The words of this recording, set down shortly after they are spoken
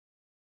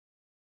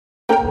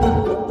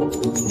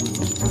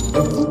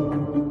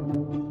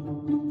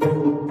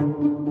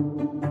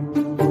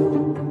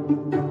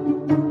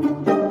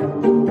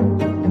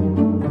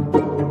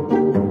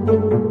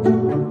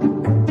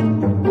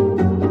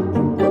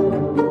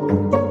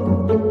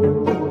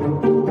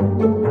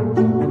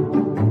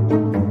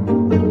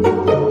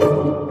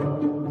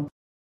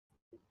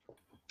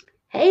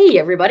Hey,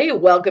 everybody.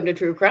 Welcome to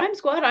True Crime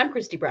Squad. I'm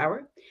Christy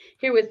Brower,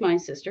 here with my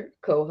sister,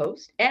 co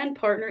host, and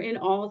partner in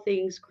all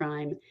things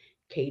crime,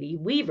 Katie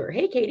Weaver.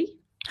 Hey, Katie.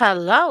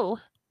 Hello.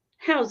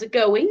 How's it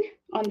going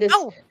on this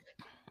Oh,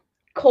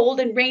 cold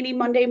and rainy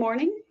Monday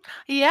morning?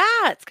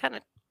 yeah, it's kind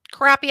of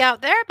crappy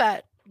out there,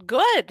 but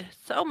good.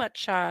 So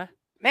much,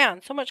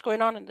 so much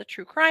going on in the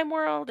true crime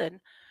world. And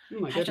Oh,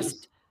 my I goodness.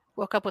 just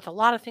woke up with a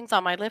lot of things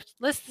on my list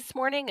this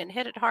morning and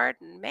hit it hard.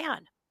 And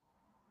man,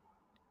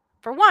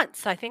 for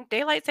once, I think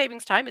daylight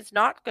savings time is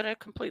not going to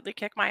completely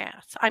kick my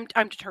ass. I'm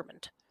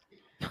determined.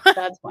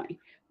 That's funny.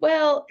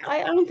 Well,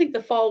 I don't think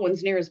the fall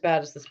one's near as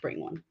bad as the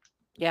spring one.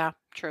 Yeah,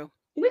 true.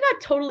 We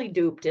got totally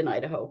duped in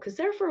Idaho because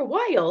there for a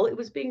while it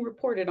was being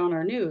reported on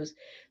our news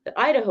that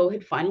Idaho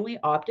had finally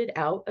opted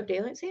out of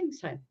daylight savings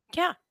time.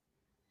 Yeah,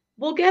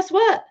 Well, guess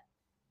what?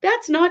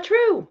 That's not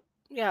true.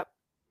 yeah.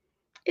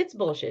 It's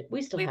bullshit.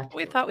 We still We have to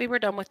we do it. thought we were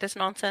done with this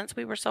nonsense.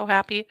 We were so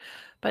happy,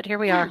 but here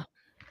we are. Yeah.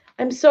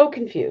 I'm so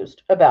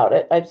confused about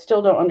it. I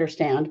still don't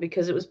understand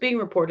because it was being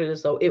reported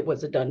as though it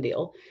was a done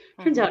deal.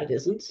 Turns Hmm. out it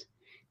isn't.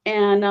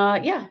 And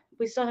yeah,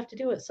 we still have to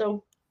do it.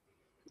 So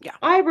Yeah.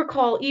 I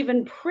recall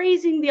even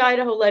praising the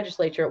Idaho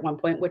legislature at one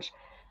point, which,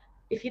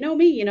 if you know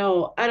me, you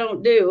know I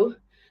don't do,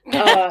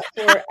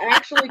 for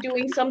actually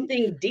doing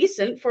something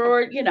decent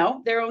for,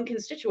 their own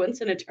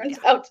constituents. And it turns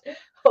Yeah. out,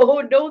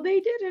 oh, no,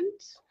 they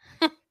didn't.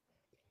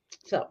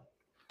 So,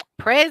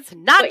 Praise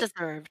not but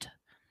deserved.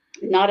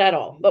 not at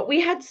all. But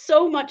we had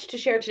so much to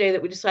share today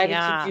that we decided to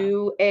Yeah.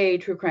 do a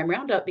true crime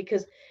roundup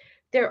because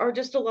there are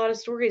just a lot of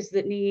stories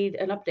that need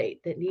an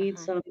update, that need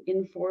Hmm. some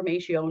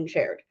information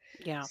shared.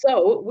 Yeah.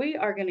 So we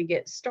are going to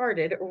get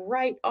started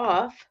right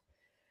off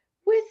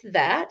with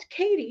that.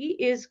 Katie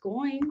is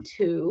going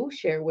to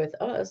share with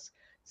us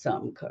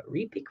some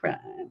creepy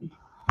crime.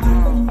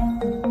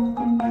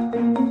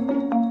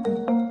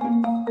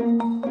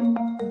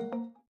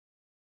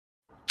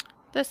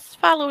 This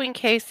following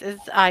case is,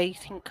 I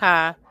think,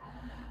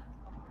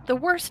 the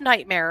worst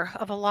nightmare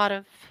of a lot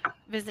of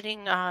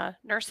visiting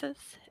nurses.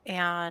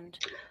 And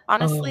Oh my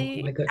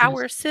honestly, goodness.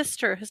 our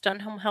sister has done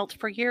home health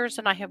for years,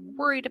 and I have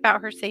worried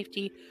about her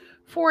safety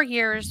for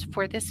years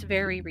for this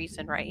very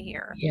reason right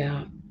here.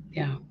 Yeah,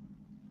 yeah.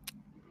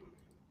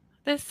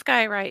 This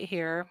guy right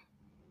here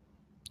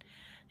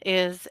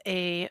is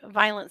a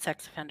violent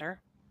sex offender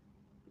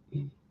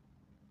Mm.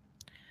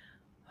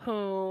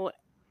 who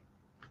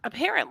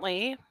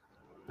apparently,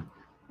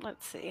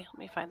 let's see, let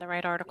me find the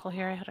right article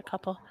here. I had a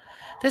couple.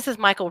 This is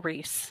Michael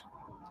Reese.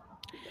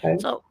 Okay.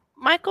 So,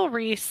 Michael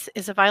Reese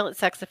is a violent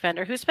sex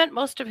offender who spent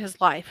most of his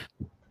life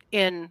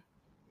in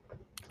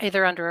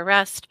either under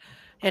arrest,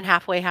 in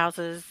halfway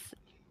houses,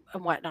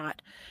 and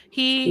whatnot.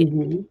 He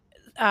Mm-hmm.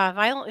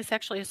 violently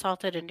sexually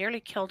assaulted and nearly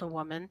killed a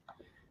woman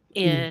Mm.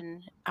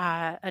 in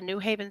a New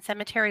Haven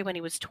cemetery when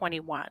he was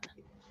 21.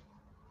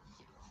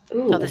 So,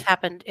 Ooh, this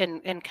happened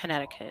in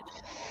Connecticut.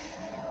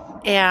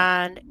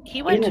 And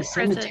he went in a to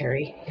prison.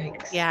 cemetery.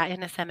 Yikes. Yeah,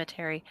 in a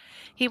cemetery.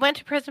 He went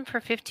to prison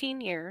for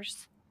 15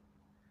 years,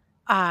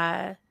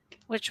 uh,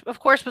 which, of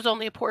course, was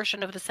only a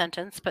portion of the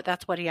sentence, but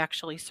that's what he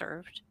actually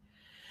served.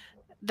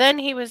 Then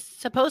he was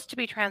supposed to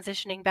be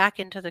transitioning back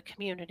into the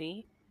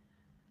community.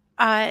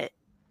 Uh,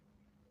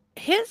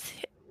 his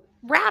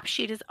rap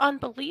sheet is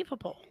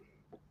unbelievable.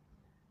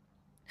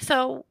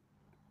 So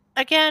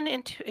again,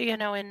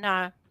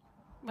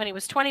 when he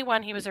was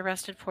 21, he was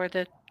arrested for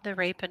the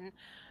rape and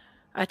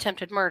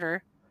attempted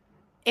murder,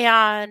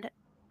 and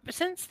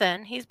since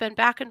then he's been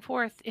back and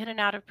forth in and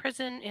out of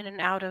prison, in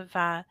and out of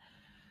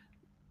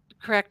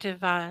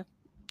corrective,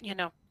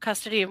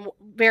 custody in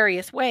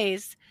various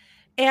ways,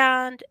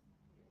 and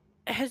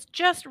has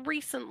just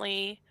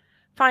recently,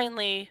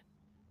 finally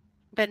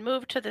been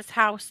moved to this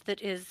house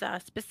that is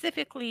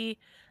specifically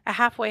a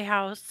halfway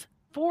house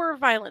for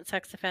violent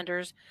sex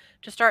offenders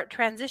to start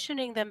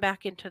transitioning them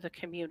back into the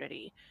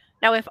community.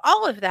 Now, if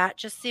all of that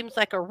just seems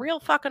like a real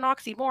fucking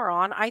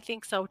oxymoron, I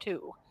think so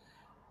too.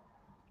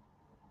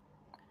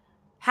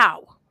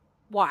 How?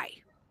 Why?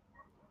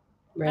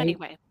 Right?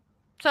 Anyway,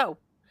 so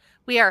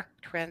we are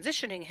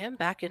transitioning him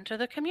back into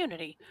the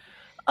community.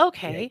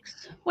 Okay,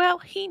 Yikes. well,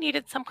 he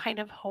needed some kind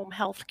of home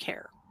health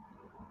care.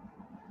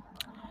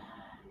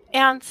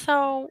 And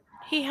so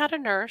he had a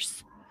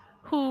nurse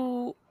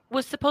who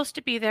was supposed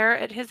to be there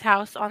at his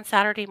house on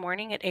Saturday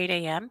morning at 8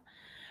 a.m.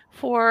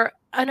 for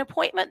an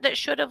appointment that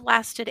should have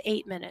lasted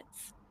 8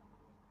 minutes.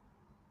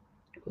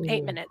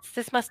 Eight Ooh, minutes.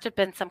 This must have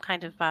been some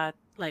kind of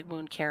like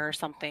wound care or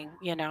something,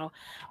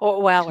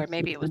 or well, or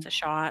maybe it was something. a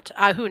shot.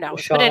 Who A knows?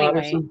 But shot or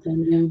anyway,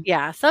 something.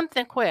 yeah,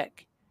 something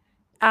quick.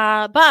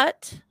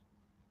 But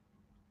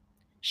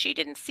she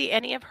didn't see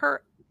any of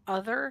her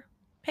other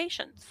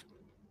patients.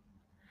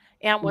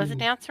 and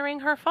wasn't answering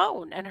her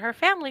phone, and her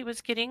family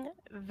was getting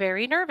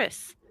very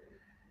nervous.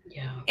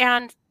 Yeah.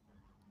 And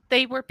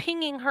they were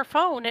pinging her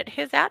phone at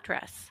his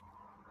address.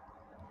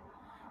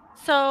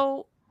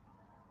 So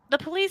the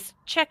police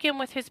check in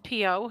with his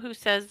PO, who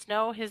says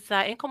no, his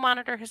ankle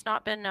monitor has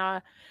not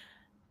been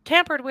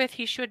tampered with.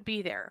 He should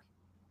be there.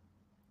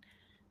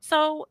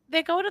 So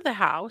they go to the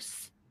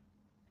house,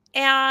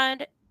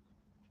 and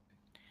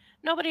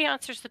nobody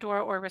answers the door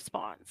or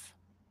responds.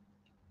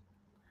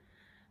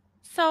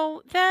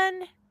 So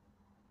then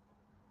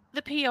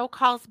the PO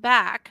calls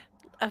back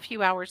a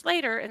few hours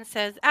later and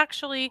says,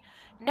 actually,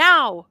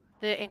 now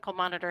the ankle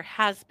monitor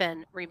has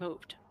been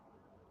removed.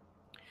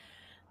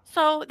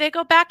 So they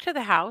go back to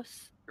the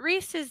house.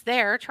 Reese is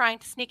there trying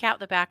to sneak out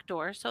the back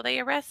door, so they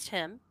arrest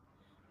him.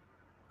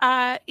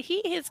 He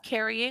is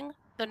carrying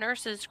the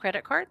nurse's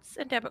credit cards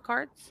and debit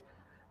cards,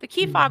 the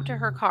key fob to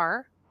her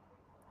car,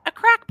 a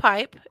crack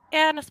pipe,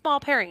 and a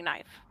small paring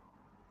knife.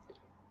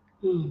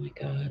 Oh my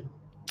God.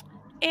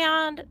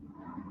 And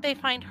they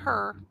find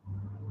her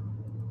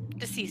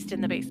deceased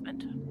in the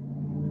basement. Oh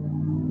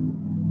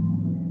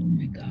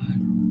my God.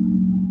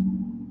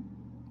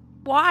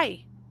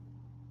 Why?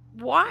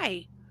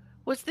 Why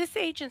was this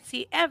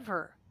agency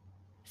ever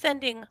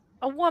sending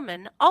a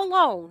woman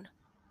alone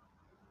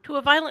to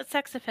a violent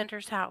sex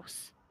offender's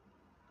house?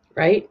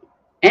 Right?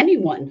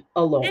 Anyone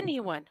alone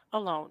Anyone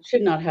alone.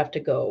 should not have to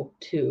go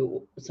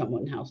to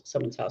someone's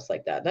house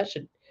like that. That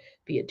should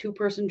be a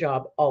two-person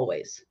job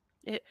always.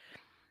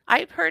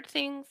 I've heard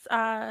things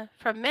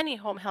from many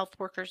home health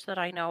workers that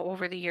I know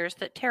over the years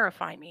that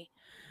terrify me.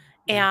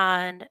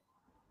 And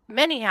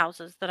many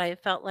houses that I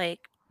felt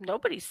like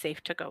nobody's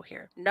safe to go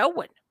here. No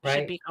one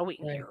should be going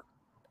here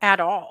at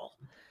all.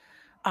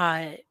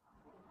 I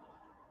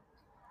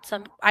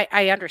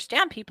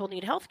understand people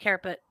need health care,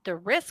 but the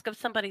risk of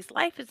somebody's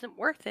life isn't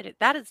worth it.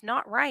 That is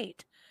not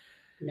right.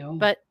 No.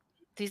 But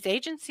these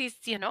agencies,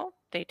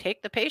 they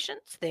take the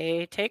patients,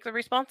 they take the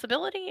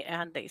responsibility,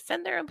 and they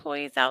send their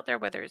employees out there,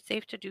 whether it's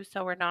safe to do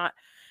so or not.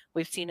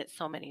 We've seen it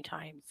so many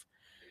times.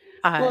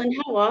 Well, and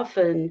how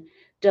often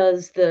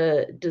does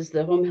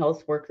the home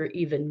health worker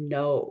even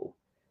know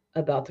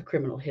about the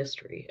criminal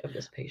history of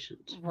this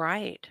patient?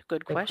 Right.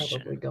 Good They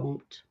question. probably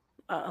don't.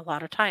 A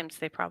lot of times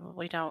they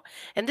probably don't.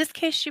 In this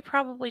case, she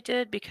probably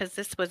did because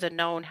this was a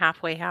known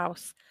halfway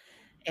house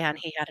and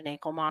he had an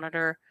ankle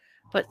monitor.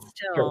 But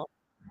Sure. still,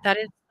 that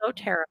is so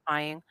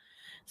terrifying.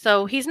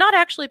 So he's not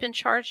actually been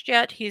charged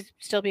yet. He's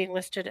still being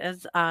listed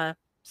as a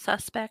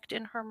suspect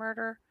in her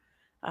murder.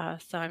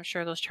 So I'm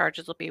sure those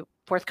charges will be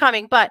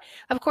forthcoming. But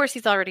of course,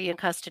 he's already in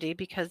custody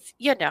because,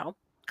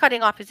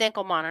 cutting off his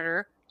ankle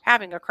monitor,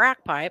 having a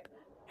crack pipe,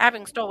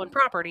 having stolen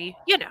property,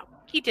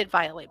 he did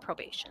violate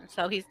probation.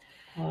 So he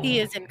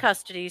is in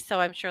custody. So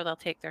I'm sure they'll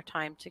take their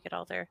time to get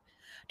all their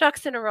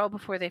ducks in a row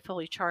before they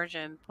fully charge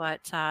him.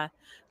 But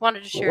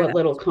wanted to share What that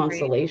little story.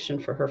 consolation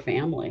for her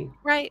family.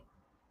 Right.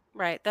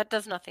 Right. That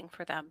does nothing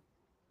for them.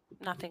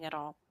 Nothing at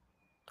all.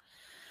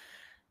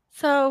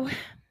 So,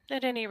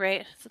 at any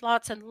rate,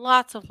 lots and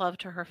lots of love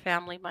to her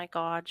family. My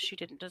God, she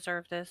didn't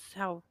deserve this.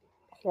 How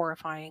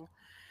horrifying.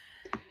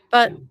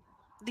 But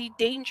the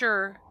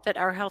danger that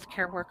our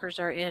healthcare workers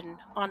are in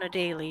on a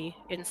daily,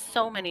 in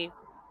so many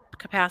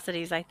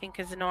capacities, I think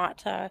is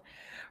not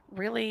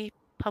really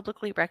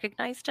publicly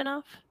recognized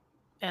enough.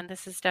 And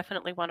this is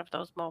definitely one of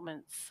those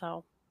moments.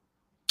 So,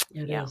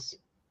 It yeah. is.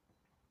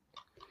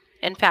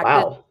 In fact,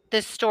 Wow.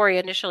 this story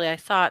initially I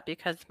saw it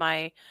because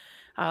my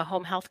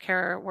home health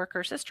care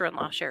worker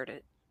sister-in-law shared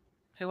it,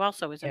 who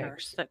also is a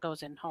nurse that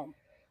goes in home.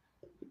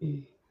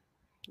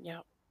 Yeah.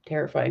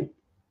 Terrifying.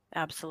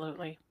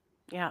 Absolutely.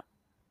 Yeah.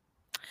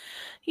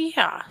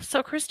 Yeah.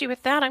 So, Christy,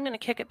 with that, I'm going to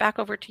kick it back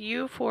over to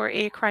you for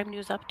a crime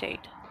news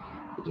update.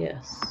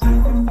 Yes.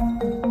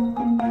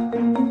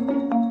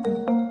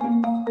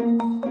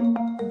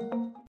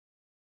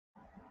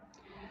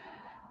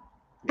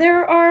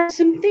 There are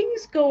some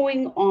things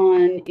going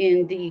on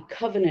in the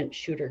Covenant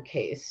shooter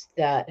case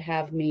that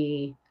have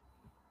me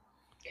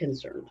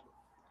concerned,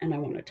 and I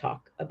want to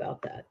talk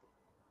about that.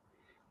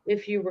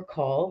 If you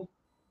recall,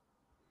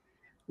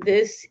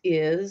 this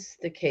is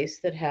the case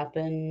that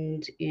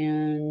happened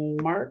in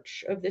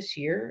March of this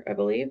year, I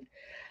believe.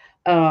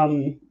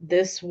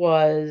 This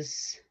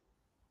was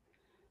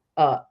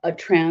a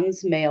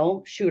trans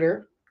male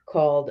shooter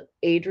called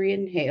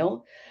Adrian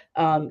Hale.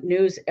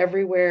 News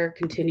everywhere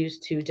continues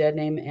to dead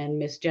name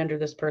and misgender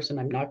this person.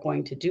 I'm not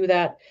going to do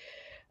that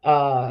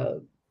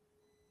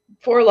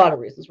for a lot of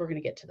reasons. We're going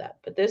to get to that.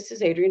 But this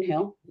is Adrian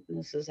Hale.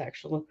 This is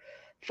actual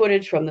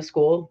footage from the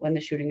school when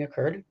the shooting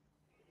occurred.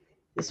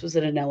 This was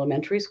at an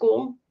elementary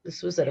school.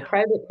 This was at a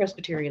private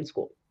Presbyterian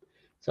school.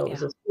 So it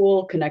was a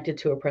school connected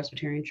to a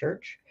Presbyterian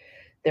church.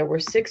 There were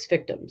 6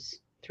 victims,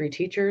 3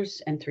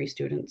 teachers and 3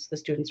 students. The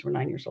students were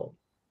 9 years old.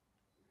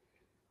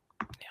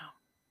 Yeah.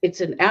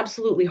 It's an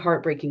absolutely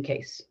heartbreaking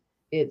case.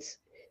 It's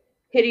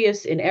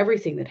hideous in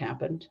everything that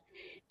happened.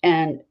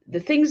 And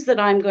the things that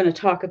I'm going to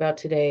talk about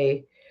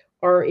today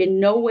are in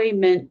no way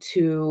meant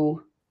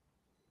to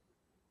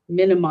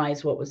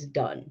minimize what was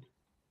done,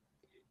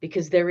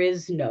 because there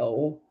is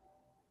no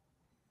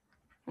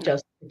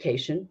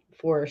justification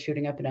for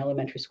shooting up an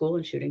elementary school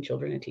and shooting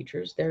children and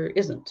teachers. There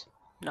isn't.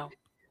 No.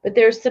 But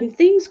there's some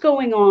things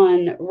going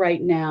on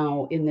right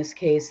now in this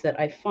case that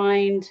I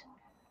find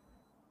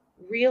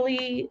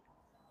really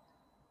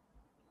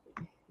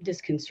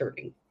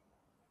disconcerting.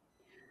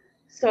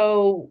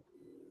 So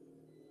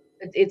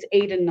it's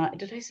Aiden, not,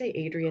 did I say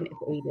Adrian?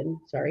 It's Aiden.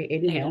 Sorry,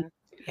 Aiden Hale. Aiden.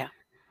 Yeah.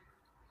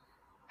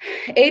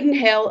 Aiden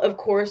Hale, of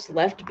course,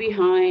 left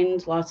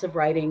behind lots of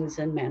writings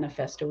and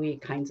manifesto-y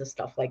kinds of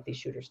stuff like these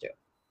shooters do.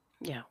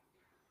 Yeah.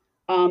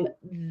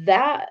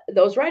 That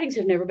those writings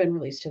have never been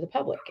released to the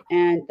public,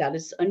 and that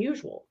is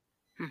unusual.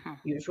 Mm-hmm.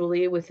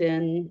 Usually,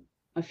 within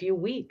a few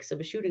weeks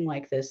of a shooting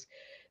like this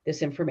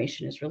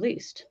information is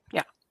released.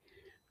 Yeah.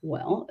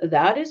 Well,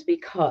 that is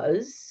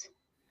because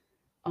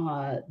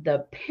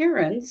the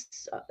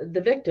parents,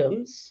 the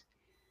victims,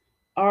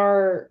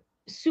 are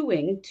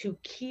suing to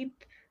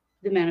keep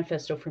the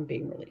manifesto from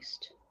being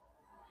released.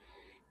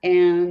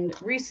 And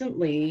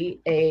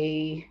recently,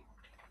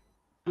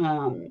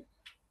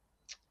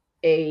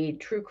 a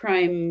true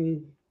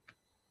crime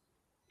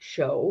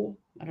show,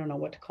 I don't know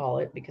what to call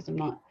it because I'm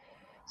not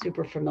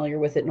super familiar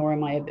with it, nor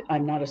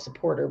I'm not a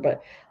supporter,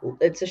 but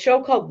it's a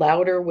show called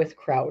Louder with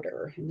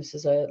Crowder, and this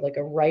is a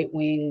right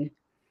wing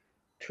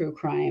true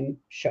crime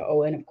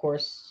show, and of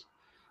course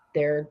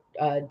they're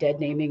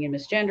dead naming and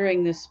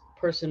misgendering this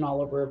person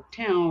all over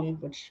town,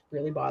 which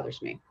really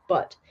bothers me.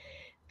 But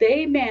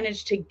they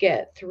managed to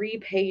get 3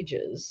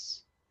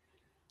 pages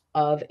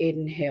of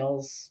Aiden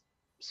Hale's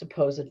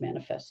supposed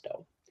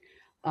manifesto.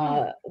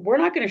 We're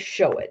not going to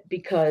show it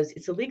because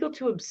it's illegal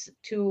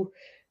to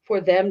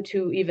for them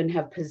to even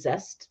have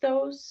possessed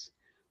those,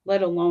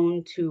 let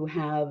alone to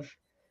have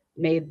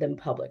made them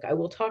public. I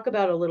will talk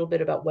about a little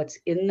bit about what's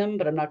in them,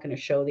 but I'm not going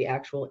to show the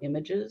actual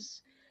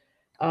images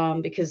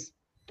because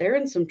they're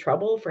in some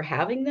trouble for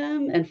having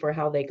them and for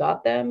how they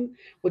got them,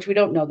 which we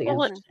don't know the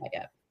answer to that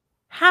yet.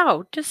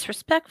 How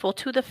disrespectful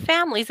to the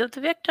families of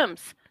the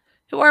victims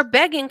who are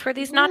begging for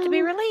these not to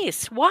be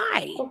released.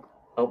 Why?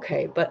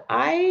 Okay, but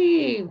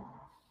I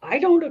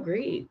don't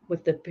agree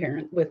with the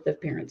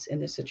parents in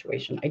this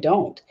situation. I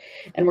don't.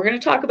 And we're going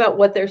to talk about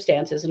what their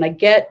stance is, and I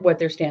get what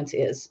their stance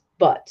is,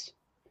 but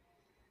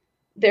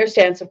their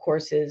stance, of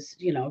course, is,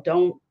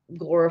 don't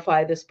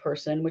glorify this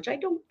person, which I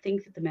don't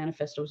think that the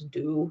manifestos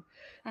do.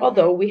 Mm-hmm.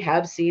 Although we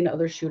have seen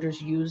other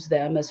shooters use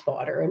them as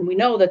fodder, and we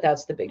know that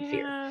that's the big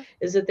fear,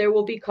 is that there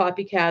will be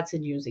copycats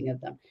and using of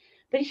them.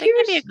 But they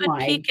here's can be a good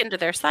peek into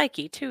their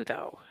psyche too,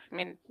 though. I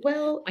mean, we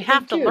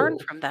have to learn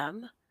from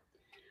them.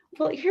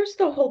 Well, here's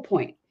the whole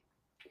point.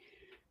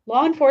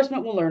 Law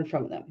enforcement will learn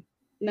from them.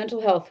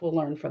 Mental health will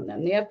learn from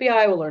them. The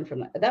FBI will learn from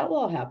them. That will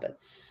all happen.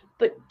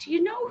 But do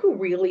you know who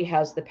really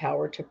has the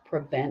power to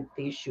prevent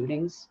these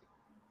shootings?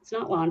 It's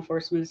not law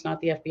enforcement. It's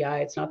not the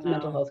FBI. It's not the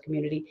mental health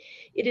community.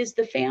 It is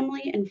the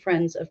family and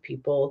friends of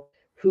people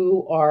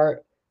who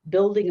are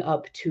building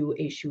up to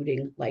a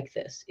shooting like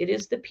this. It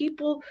is the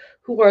people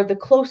who are the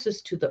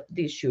closest to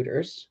these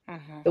shooters,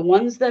 the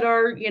ones that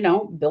are,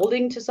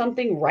 building to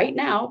something right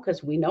now,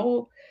 because we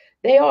know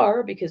they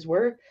are, because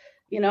we're,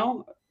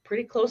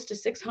 pretty close to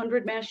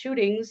 600 mass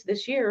shootings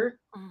this year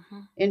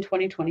in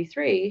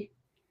 2023.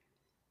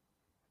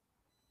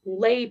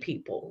 Lay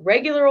people,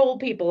 regular old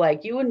people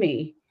like you and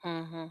me,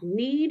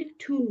 need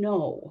to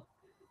know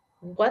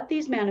what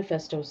these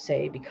manifestos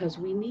say, because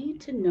we need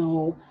to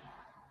know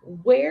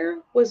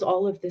where was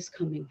all of this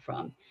coming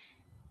from.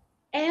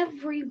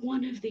 Every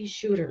one of these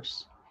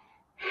shooters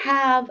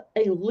have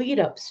a lead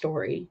up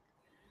story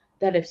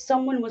that if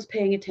someone was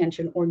paying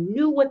attention or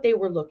knew what they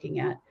were looking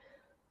at,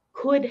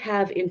 could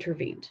have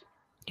intervened.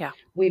 Yeah.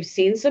 We've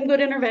seen some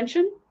good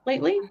intervention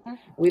lately.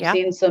 We've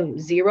seen some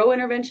zero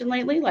intervention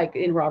lately, like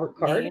in Robert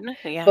Card.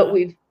 But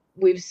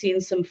we've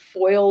seen some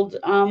foiled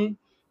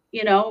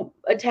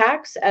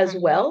attacks as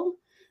well,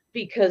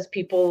 because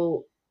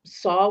people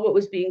saw what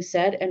was being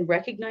said and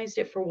recognized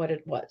it for what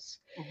it was.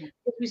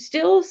 But we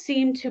still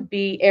seem to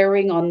be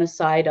erring on the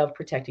side of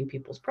protecting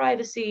people's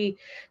privacy,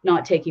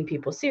 not taking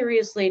people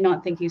seriously,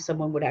 not thinking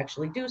someone would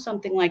actually do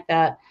something like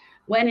that,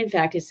 when in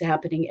fact it's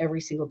happening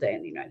every single day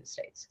in the United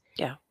States.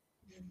 Yeah.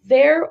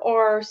 There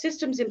are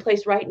systems in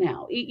place right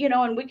now,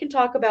 and we can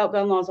talk about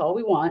gun laws all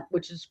we want,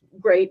 which is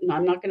great, and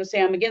I'm not going to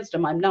say I'm against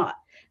them. I'm not.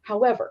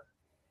 However,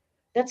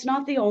 that's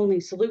not the only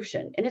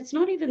solution, and it's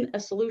not even a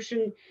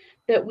solution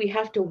that we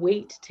have to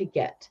wait to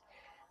get.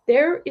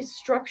 There is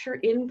structure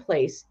in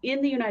place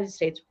in the United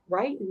States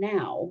right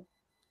now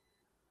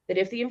that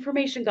if the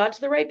information got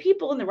to the right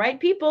people and the right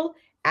people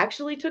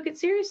actually took it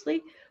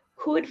seriously,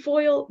 could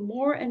foil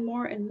more and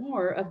more and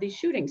more of these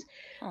shootings.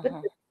 But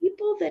the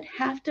people that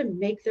have to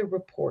make the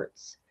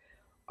reports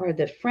are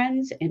the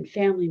friends and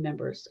family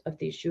members of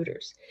these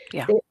shooters.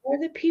 Yeah. They are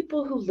the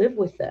people who live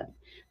with them.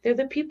 They're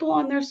the people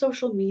on their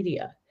social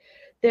media.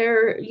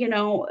 They're,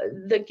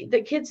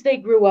 the kids they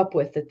grew up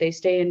with that they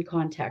stay in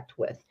contact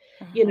with.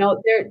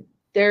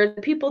 They're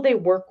the people they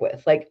work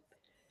with. Like,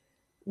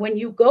 when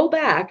you go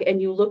back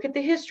and you look at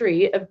the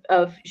history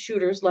of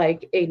shooters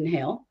like Aiden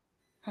Hale,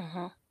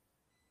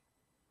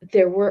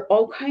 there were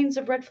all kinds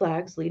of red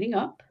flags leading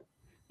up.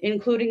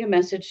 including a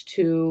message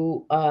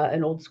to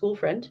an old school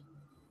friend.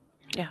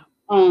 Yeah.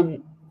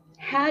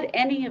 Had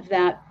any of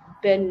that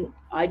been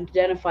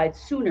identified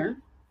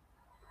sooner,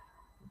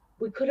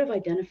 we could have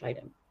identified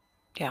him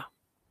Yeah.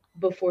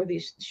 before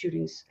these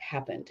shootings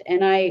happened.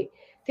 And I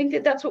think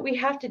that that's what we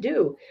have to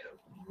do.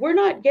 We're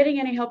not getting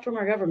any help from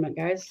our government,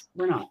 guys.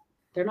 We're not.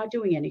 They're not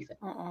doing anything.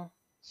 Uh-uh.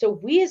 So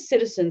we as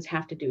citizens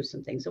have to do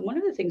some things. And one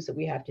of the things that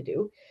we have to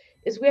do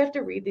is we have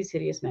to read these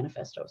hideous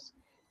manifestos.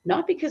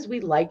 Not because we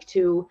like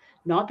to,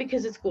 not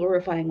because it's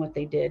glorifying what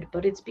they did,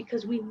 but it's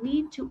because we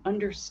need to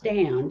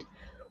understand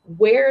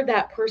where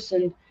that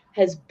person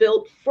has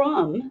built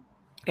from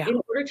Yeah.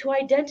 in order to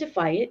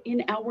identify it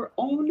in our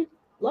own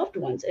loved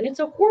ones. And it's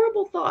a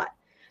horrible thought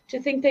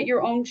to think that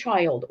your own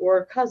child or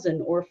a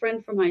cousin or a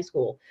friend from high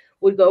school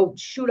would go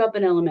shoot up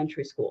an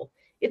elementary school.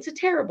 It's a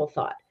terrible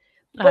thought.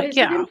 But is it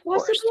Yeah, of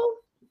course. impossible?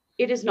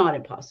 It is not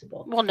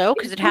impossible. Well, no,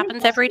 because it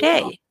happens every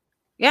day.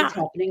 Yeah. It's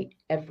happening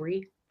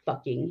every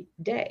fucking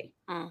day.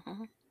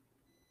 Mm-hmm.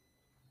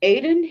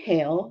 Aiden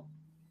Hale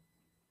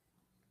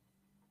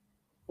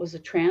was a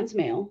trans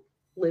male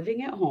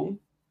living at home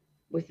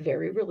with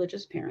very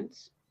religious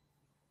parents.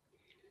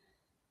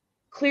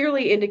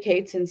 Clearly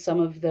indicates in some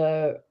of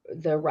the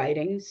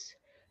writings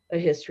a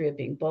history of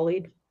being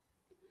bullied,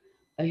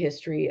 a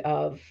history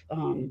of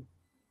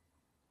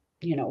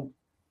you know,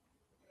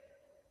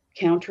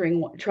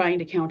 trying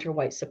to counter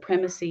white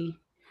supremacy,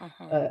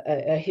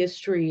 a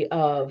history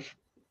of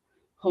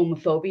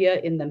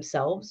homophobia in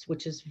themselves,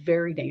 which is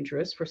very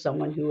dangerous for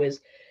someone who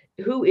is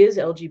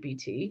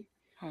LGBT.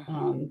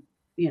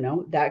 You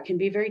know, that can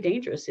be very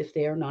dangerous if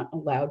they are not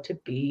allowed to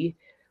be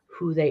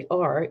who they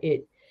are.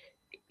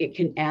 It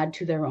can add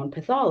to their own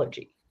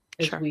pathology.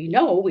 As Sure. we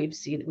know, we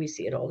see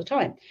it all the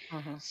time.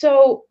 Mm-hmm.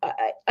 So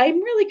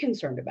I'm really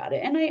concerned about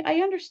it, and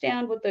I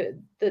understand what the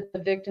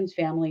victims'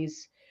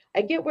 families.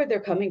 I get where they're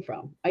coming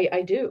from.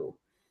 I do.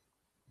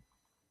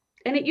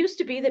 And it used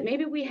to be that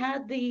maybe we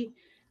had the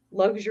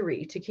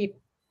luxury to keep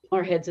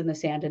our heads in the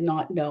sand and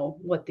not know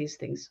what these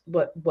things,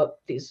 what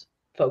these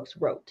folks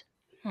wrote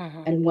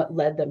Mm-hmm. and what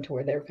led them to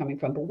where they're coming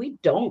from. But we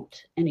don't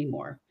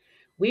anymore.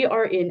 We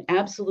are in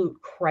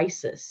absolute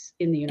crisis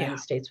in the United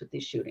States with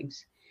these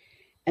shootings.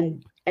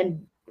 And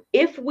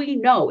if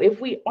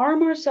we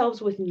arm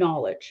ourselves with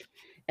knowledge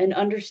and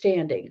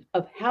understanding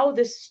of how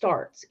this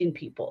starts in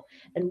people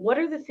and what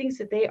are the things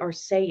that they are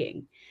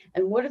saying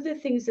and what are the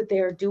things that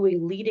they are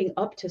doing leading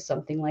up to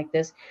something like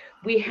this,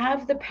 we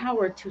have the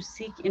power to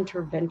seek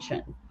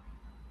intervention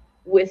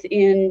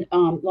within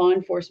law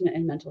enforcement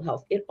and mental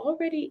health. It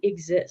already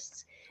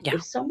exists. Yeah.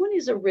 If someone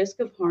is a risk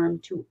of harm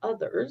to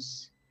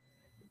others,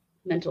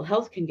 mental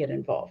health can get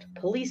involved.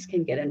 Police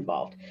can get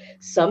involved.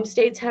 Some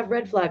states have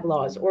red flag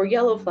laws or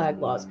yellow flag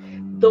laws.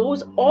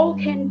 Those all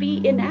can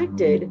be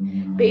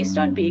enacted based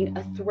on being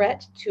a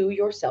threat to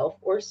yourself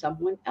or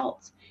someone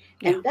else.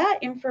 Yeah. And that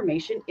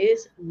information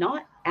is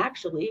not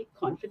actually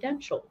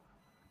confidential.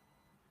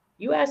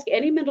 You ask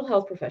any mental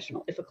health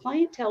professional, if a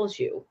client tells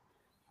you,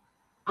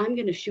 I'm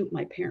going to shoot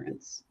my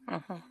parents,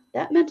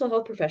 that mental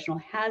health professional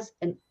has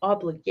an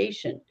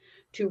obligation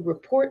to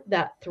report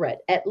that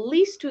threat, at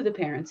least to the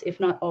parents, if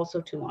not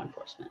also to law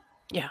enforcement.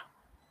 Yeah.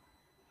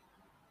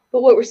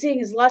 But what we're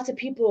seeing is lots of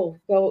people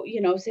go,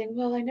 saying,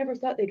 well, I never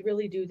thought they'd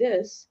really do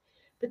this.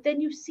 But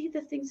then you see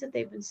the things that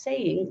they've been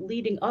saying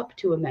leading up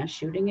to a mass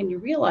shooting, and you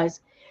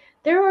realize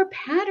there are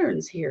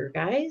patterns here,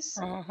 guys.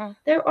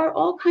 There are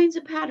all kinds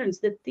of patterns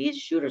that these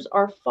shooters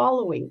are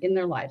following in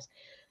their lives.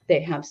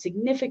 They have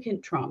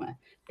significant trauma.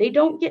 They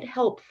don't get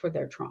help for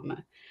their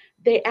trauma.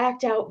 They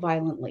act out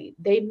violently.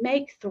 They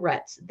make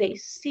threats. They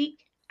seek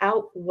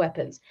out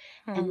weapons.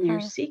 And they're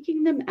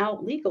seeking them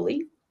out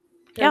legally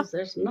because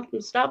there's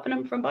nothing stopping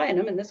them from buying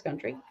them in this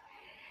country.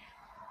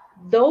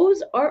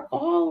 Those are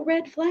all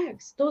red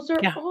flags. Those are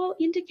all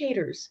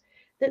indicators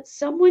that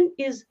someone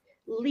is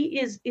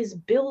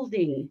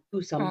building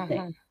to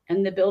something.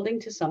 And the building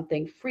to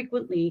something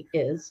frequently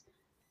is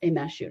a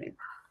mass shooting.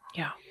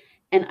 Yeah.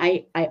 And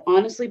I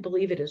honestly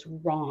believe it is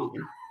wrong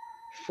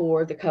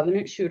for the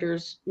Covenant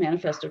Shooters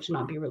Manifesto to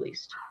not be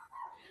released.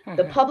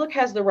 The public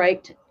has the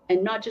right,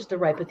 and not just the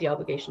right, but the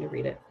obligation to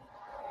read it.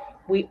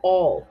 We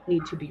all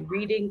need to be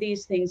reading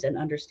these things and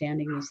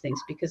understanding these things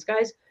because,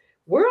 guys,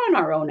 we're on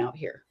our own out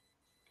here.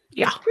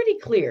 Yeah. It's pretty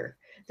clear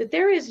that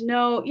there is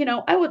no,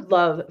 I would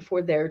love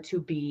for there to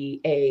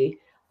be a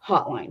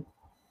hotline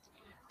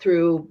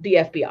through the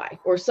FBI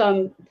or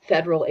some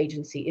federal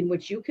agency in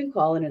which you can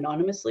call and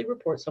anonymously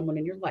report someone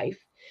in your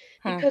life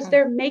because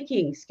they're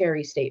making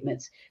scary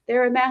statements.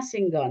 They're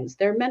amassing guns.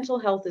 Their mental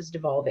health is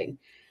devolving.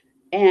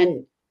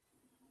 And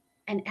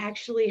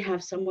actually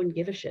have someone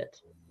give a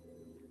shit.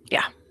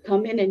 Yeah.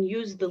 Come in and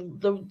use the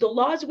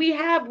laws we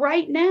have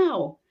right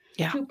now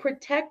to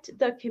protect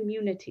the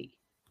community.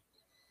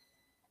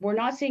 We're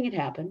not seeing it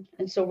happen.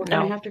 And so we're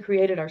going to have to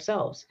create it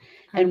ourselves.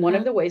 And one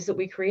of the ways that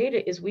we create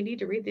it is we need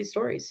to read these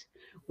stories.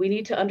 We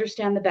need to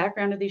understand the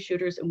background of these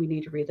shooters and we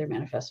need to read their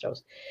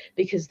manifestos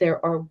because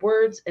there are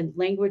words and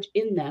language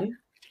in them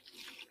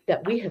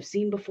that we have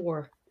seen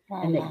before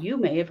and that you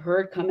may have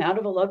heard come out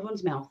of a loved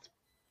one's mouth.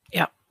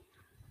 Yeah.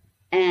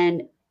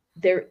 And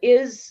there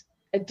is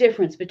a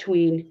difference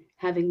between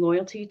having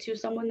loyalty to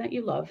someone that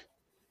you love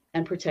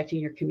and protecting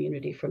your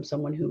community from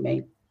someone who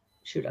may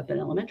shoot up an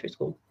elementary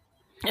school.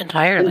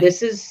 Entirely. And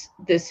this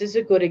is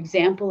a good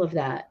example of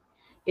that,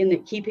 in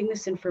that keeping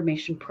this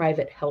information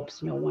private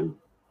helps no one.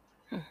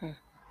 Mhm.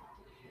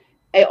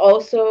 I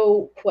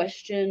also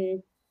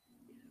question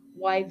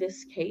why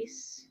this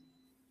case,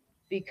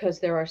 because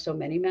there are so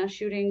many mass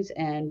shootings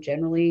and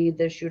generally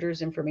the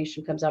shooter's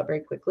information comes out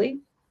very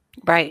quickly.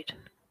 Right.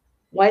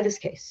 Why this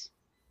case?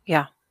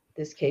 Yeah.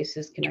 This case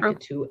is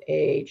connected to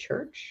a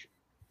church.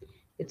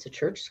 It's a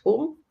church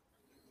school.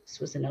 This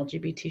was an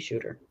LGBT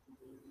shooter.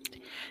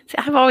 See,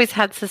 I've always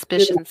had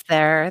suspicions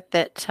there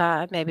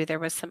that maybe there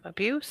was some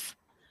abuse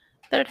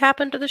that had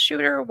happened to the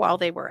shooter while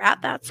they were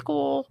at that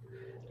school.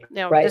 You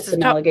know, Right, this is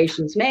some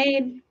allegations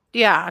made.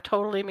 Yeah,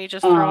 totally me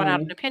just throwing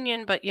out an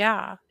opinion, but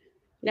yeah.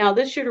 Now,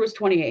 this shooter was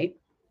 28,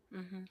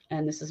 Mhm.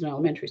 and this is an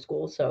elementary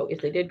school, so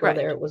if they did go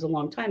there, it was a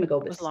long time ago,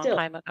 It but was a long still,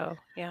 time ago,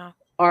 yeah.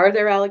 are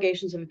there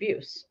allegations of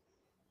abuse?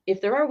 If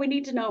there are, we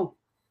need to know.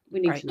 We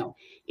need Right. to know.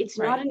 It's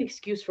Right. not an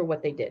excuse for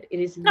what they did. It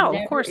is No,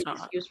 never of course an not.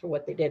 excuse for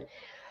what they did.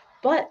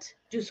 But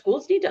do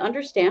schools need to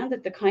understand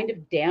that the kind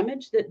of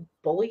damage that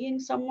bullying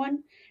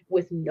someone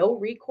with no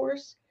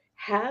recourse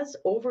has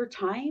over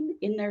time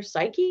in their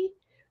psyche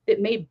that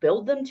may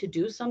build them to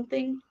do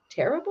something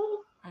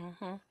terrible?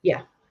 Mhm.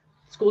 Yeah,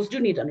 schools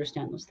do need to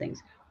understand those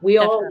things. We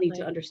all need to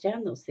Definitely.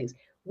 understand those things.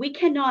 We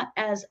cannot,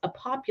 as a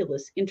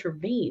populace,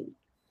 intervene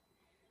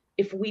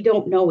if we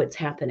don't know it's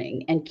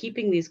happening. And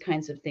keeping these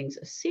kinds of things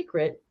a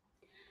secret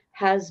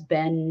has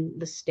been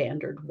the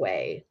standard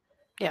way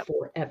Yep.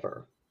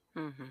 forever.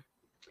 Mhm.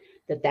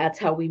 That's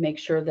how we make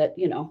sure that,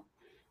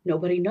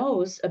 nobody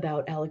knows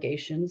about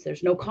allegations.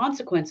 There's no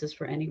consequences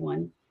for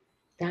anyone.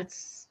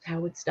 That's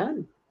how it's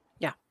done.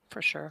 Yeah,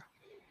 for sure.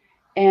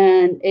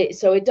 And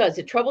so it does.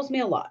 It troubles me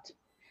a lot.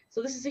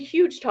 So this is a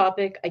huge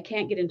topic. I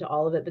can't get into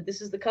all of it, but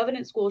this is the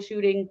Covenant school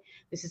shooting.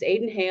 This is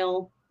Aiden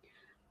Hale.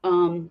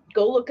 Go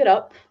look it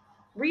up.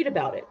 Read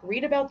about it.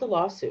 Read about the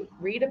lawsuit.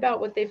 Read about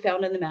what they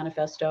found in the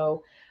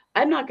manifesto.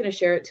 I'm not going to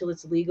share it till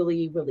it's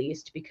legally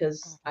released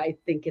because I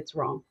think it's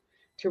wrong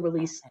to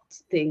release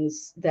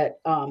things that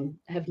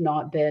have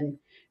not been.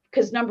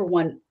 Because number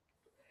one,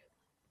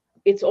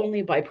 it's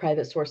only by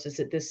private sources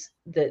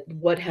that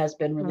what has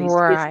been released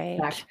is in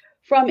fact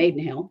from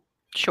Aiden Hale.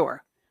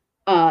 Sure.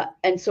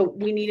 And so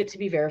we need it to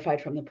be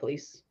verified from the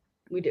police.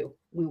 We do.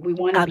 We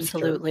want to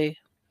Absolutely. be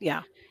sure.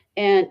 Yeah.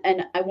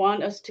 And I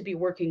want us to be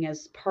working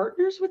as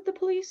partners with the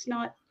police,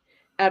 not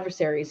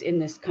adversaries in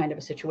this kind of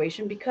a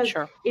situation, because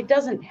it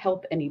doesn't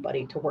help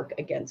anybody to work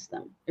against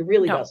them. It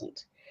really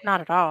doesn't. Not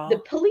at all. The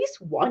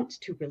police want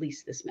to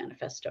release this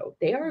manifesto.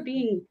 They are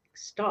being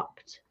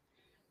stopped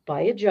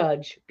by a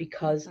judge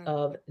because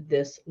of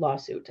this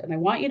lawsuit. And I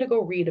want you to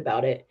go read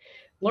about it,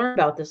 learn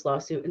about this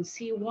lawsuit, and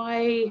see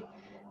why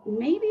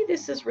maybe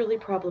this is really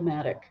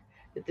problematic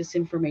that this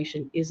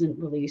information isn't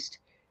released.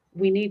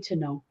 We need to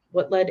know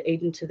what led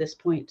Aiden to this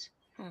point.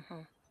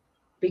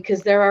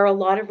 Because there are a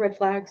lot of red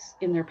flags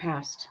in their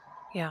past.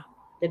 Yeah.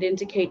 That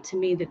indicate to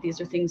me that these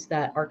are things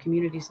that our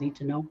communities need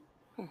to know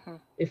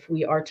if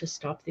we are to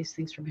stop these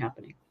things from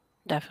happening.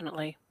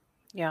 Definitely.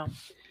 Yeah.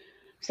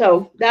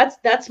 So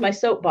that's my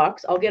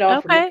soapbox. I'll get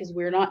off from it because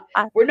we're not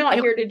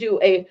here to do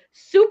a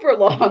super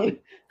long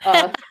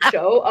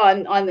show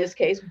on this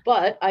case.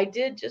 But I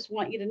did just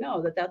want you to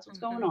know that that's what's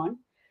going on.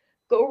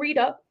 Go read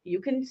up. You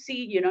can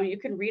see, you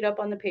can read up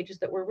on the pages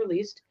that were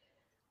released.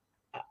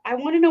 I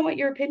want to know what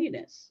your opinion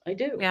is. I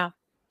do. Yeah,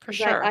 for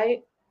sure.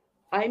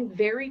 I'm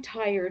very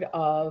tired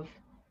of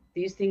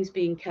these things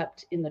being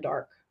kept in the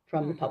dark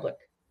from the public.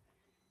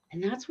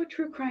 And that's what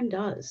true crime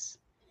does.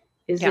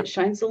 It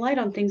shines the light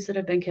on things that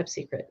have been kept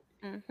secret.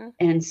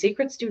 And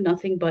secrets do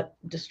nothing but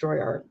destroy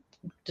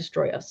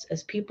us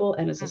as people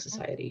and as a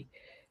society.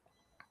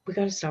 We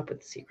got to stop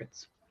with the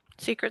secrets.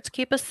 Secrets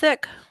keep us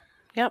sick.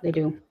 Yep. They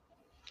do.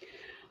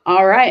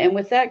 All right. And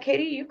with that,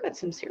 Katie, you've got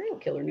some serial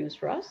killer news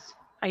for us.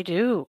 I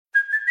do.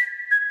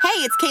 Hey,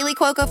 it's Kaylee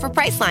Cuoco for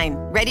Priceline.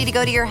 Ready to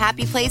go to your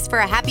happy place for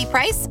a happy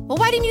price? Well,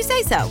 why didn't you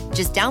say so?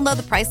 Just download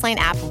the Priceline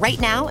app right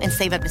now and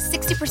save up to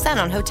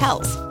 60% on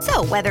hotels.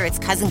 So whether it's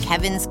Cousin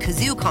Kevin's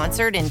Kazoo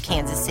Concert in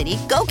Kansas City,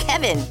 go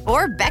Kevin,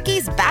 or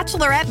Becky's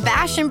Bachelorette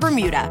Bash in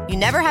Bermuda, you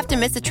never have to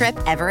miss a trip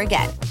ever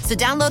again. So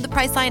download the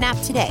Priceline app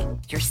today.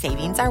 Your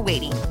savings are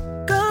waiting.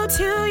 Go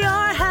to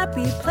your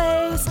happy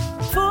place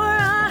for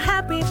a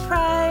happy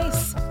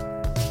price.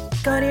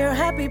 Go to your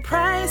happy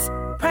price,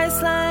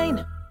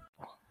 Priceline.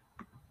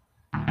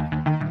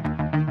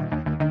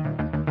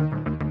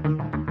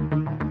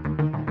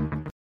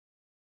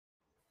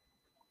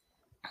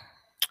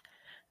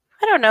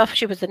 I don't know if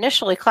she was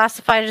initially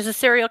classified as a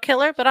serial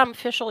killer, but I'm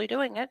officially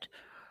doing it.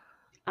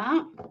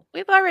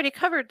 We've already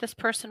covered this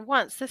person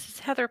once. This is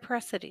Heather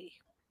Pressedy.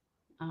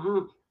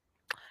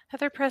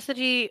 Heather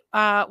Pressedy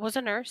was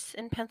a nurse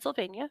in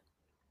Pennsylvania.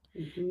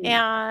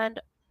 And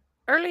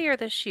earlier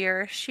this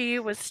year, she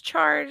was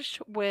charged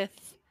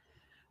with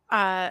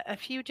a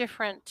few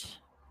different,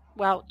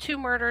 2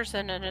 murders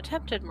and an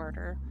attempted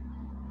murder.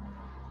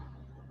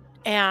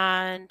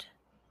 And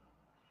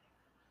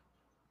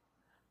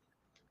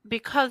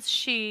because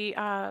she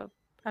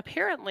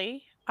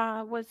apparently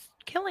was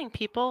killing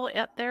people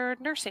at their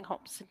nursing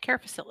homes and care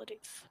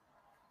facilities.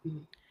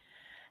 Mm.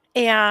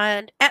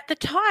 And at the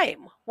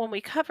time when we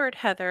covered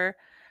Heather,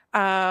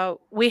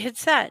 we had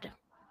said,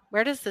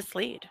 where does this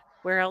lead?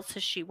 Where else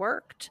has she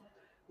worked?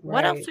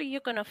 What else Right. are you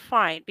going to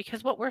find?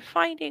 Because what we're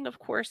finding, of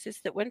course,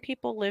 is that when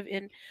people live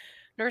in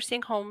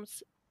nursing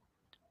homes,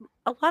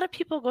 a lot of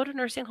people go to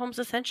nursing homes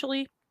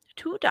essentially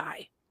to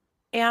die.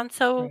 And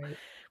so Right.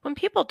 when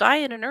people die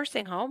in a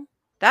nursing home,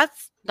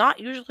 that's not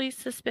usually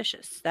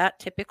suspicious. That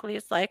typically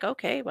is like,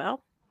 okay,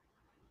 well,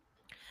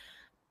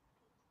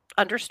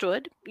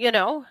 understood,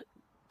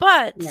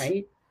 But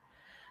Right.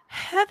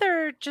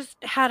 Heather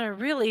just had a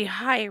really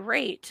high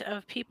rate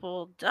of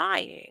people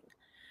dying.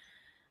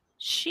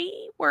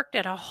 She worked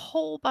at a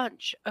whole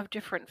bunch of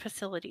different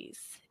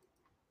facilities.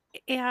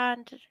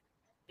 And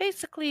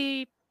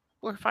basically,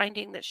 we're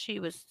finding that she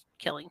was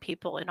killing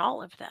people in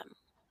all of them.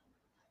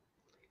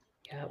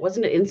 Yeah.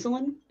 Wasn't it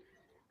insulin?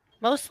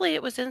 Mostly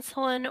it was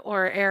insulin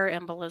or air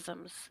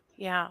embolisms.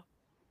 Yeah.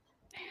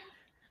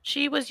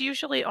 She was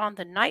usually on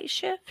the night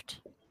shift,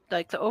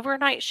 like the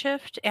overnight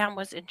shift, and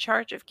was in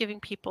charge of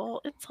giving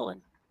people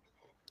insulin.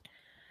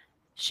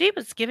 She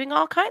was giving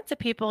all kinds of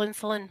people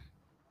insulin,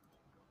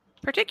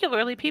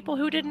 particularly people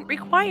who didn't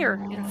require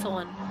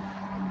insulin.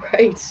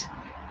 Right.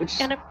 Which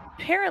And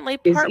apparently,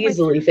 is partway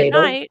easily through the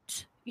fatal.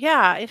 night,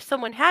 yeah, if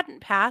someone hadn't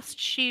passed,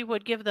 she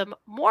would give them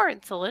more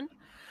insulin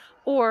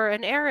or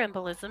an air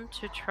embolism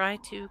to try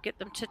to get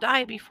them to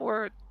die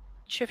before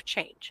shift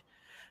change.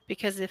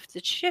 Because if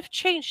the shift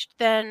changed,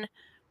 then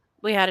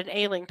we had an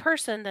ailing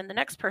person, then the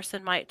next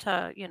person might,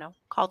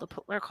 call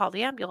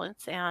the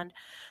ambulance, and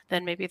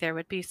then maybe there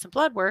would be some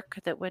blood work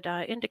that would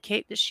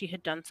indicate that she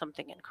had done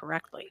something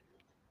incorrectly.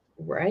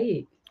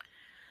 Right.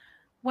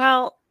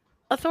 Well,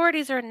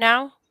 authorities are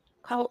now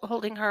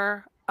holding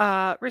her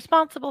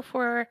responsible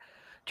for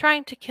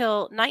trying to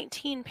kill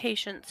 19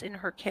 patients in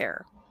her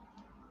care.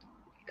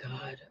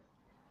 God.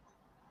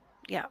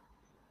 Yeah.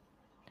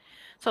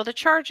 So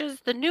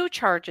the new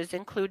charges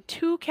include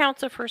 2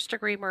 counts of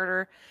first-degree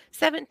murder,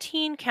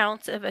 17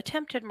 counts of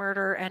attempted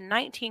murder, and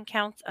 19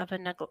 counts of a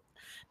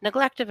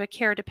neglect of a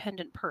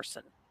care-dependent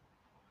person.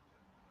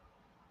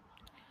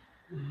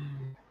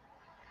 Mm.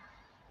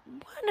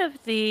 One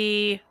of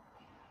the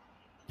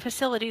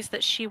facilities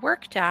that she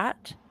worked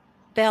at,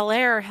 Bel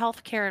Air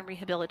Healthcare and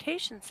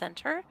Rehabilitation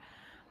Center,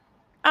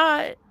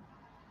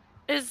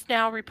 is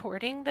now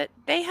reporting that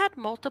they had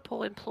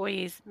multiple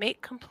employees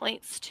make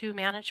complaints to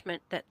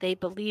management that they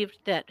believed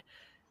that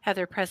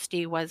Heather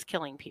Presti was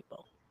killing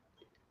people.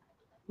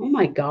 Oh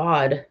my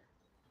God.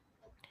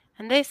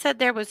 And they said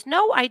there was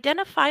no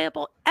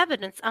identifiable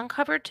evidence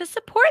uncovered to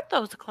support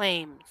those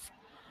claims,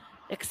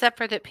 except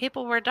for that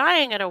people were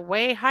dying at a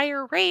way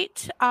higher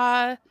rate.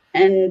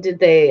 And did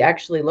they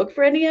actually look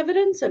for any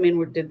evidence? I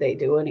mean, did they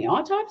do any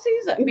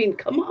autopsies? I mean,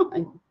 come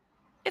on.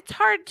 It's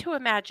hard to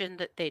imagine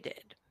that they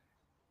did.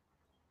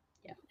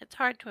 Yeah. It's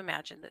hard to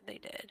imagine that they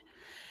did.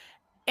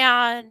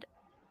 And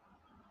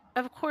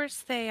of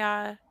course,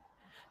 Bel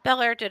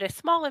Air did a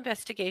small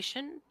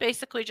investigation,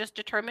 basically just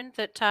determined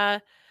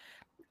that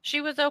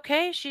she was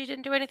okay. She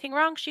didn't do anything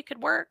wrong. She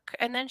could work.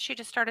 And then she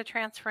just started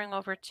transferring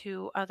over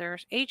to other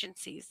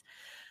agencies.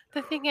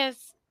 The thing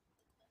is,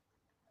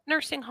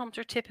 nursing homes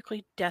are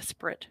typically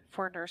desperate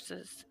for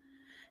nurses.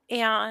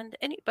 And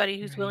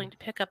anybody who's willing Right.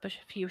 to pick up a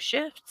few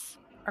shifts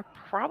are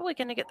probably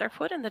going to get their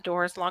foot in the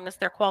door as long as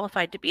they're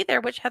qualified to be there,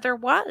 which Heather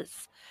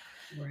was.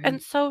 And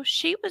Right. so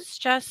she was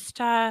just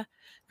kind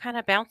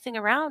of bouncing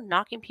around,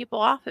 knocking people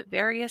off at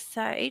various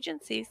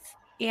agencies.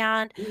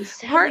 And And sadly,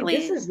 this partly,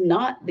 is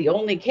not the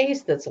only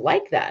case that's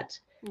like that,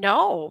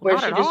 no, where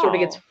not she at just sort of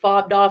gets all.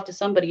 fobbed off to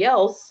somebody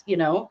else,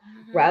 Hmm.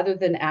 rather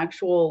than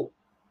actual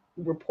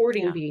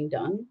reporting Yeah, being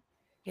done.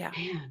 yeah.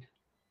 Man.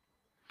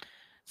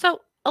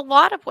 So a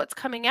lot of what's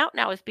coming out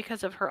now is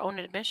because of her own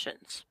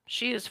admissions.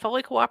 She is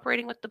fully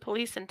cooperating with the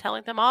police and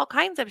telling them all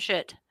kinds of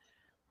shit.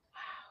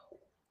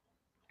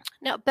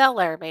 Now, Bel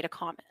Air made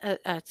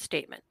a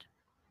statement.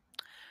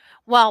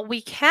 While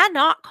we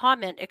cannot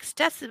comment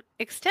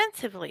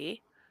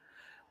extensively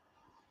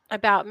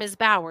about Ms.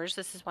 Bowers,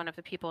 this is one of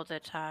the people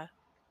that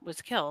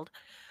was killed,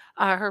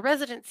 her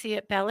residency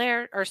at Bel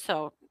Air, or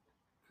so,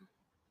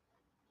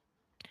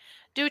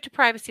 due to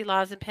privacy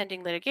laws and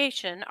pending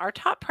litigation, our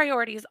top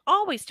priority is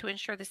always to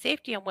ensure the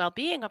safety and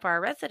well-being of our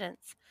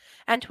residents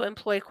and to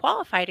employ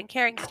qualified and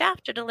caring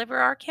staff to deliver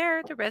our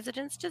care the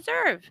residents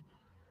deserve.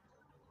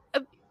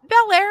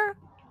 Bel Air,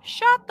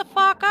 shut the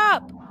fuck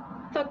up.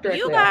 Talk You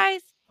directly off.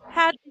 guys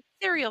had a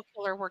serial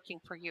killer working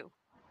for you,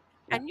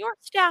 Yeah. and your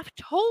staff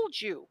told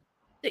you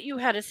that you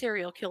had a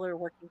serial killer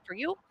working for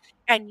you,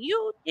 and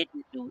you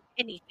didn't do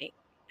anything.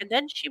 And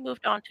then she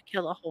moved on to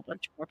kill a whole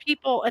bunch more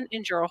people and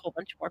injure a whole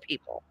bunch more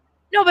people.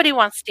 Nobody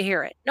wants to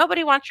hear it.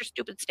 Nobody wants your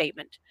stupid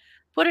statement.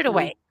 Put it No.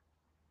 away.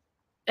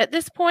 At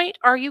this point,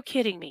 are you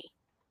kidding me?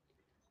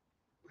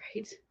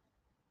 Right.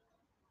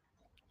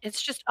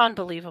 It's just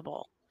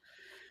unbelievable.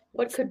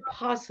 What could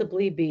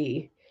possibly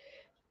be?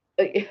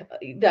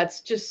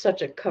 That's just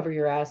such a cover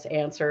your ass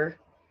answer.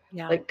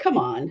 Yeah. Like, come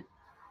on.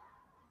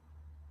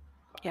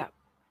 Yeah.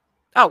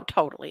 Oh,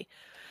 totally.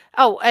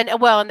 Oh, and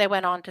they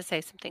went on to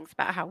say some things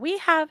about how we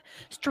have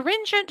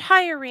stringent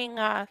hiring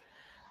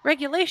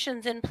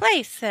regulations in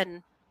place,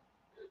 and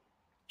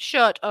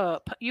shut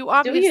up. You Do you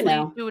obviously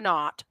now? do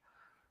not.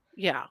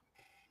 Yeah.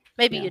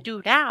 Maybe Yeah. you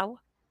do now,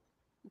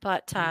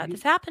 but Right.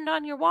 this happened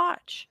on your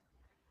watch.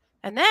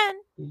 And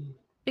then, Mm.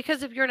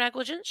 because of your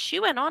negligence, she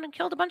went on and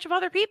killed a bunch of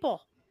other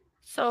people.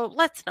 So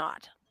let's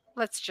not.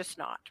 Let's just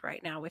not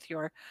right now with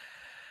your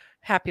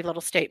happy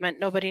little statement.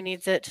 Nobody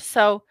needs it.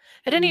 So,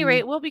 at any Mm.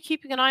 rate, we'll be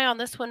keeping an eye on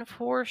this one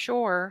for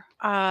sure.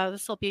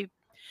 This will be,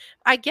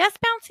 I guess,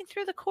 bouncing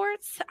through the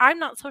courts. I'm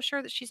not so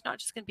sure that she's not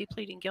just going to be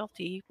pleading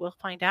guilty. We'll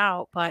find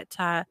out. But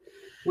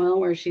Well,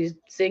 where she's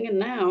singing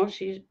now,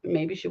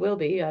 maybe she will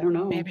be. I don't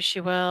know. maybe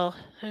she will.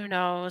 Who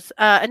knows?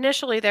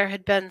 Initially, there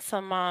had been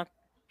some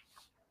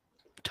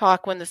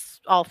talk when this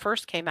all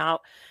first came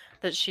out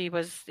that she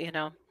was,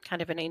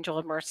 kind of an angel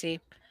of mercy,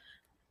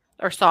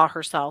 or saw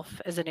herself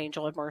as an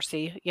angel of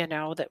mercy,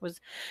 that was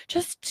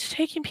just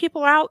taking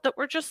people out that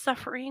were just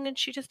suffering, and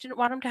she just didn't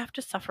want them to have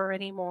to suffer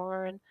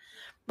anymore. And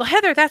well,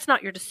 Heather, that's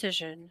not your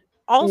decision.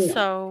 No.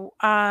 Also,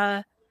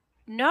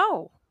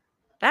 no,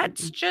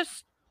 that's Mm-mm.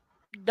 just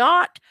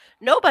not,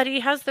 nobody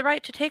has the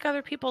right to take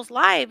other people's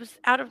lives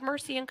out of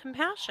mercy and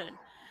compassion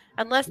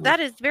unless No. that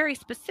is very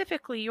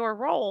specifically your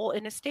role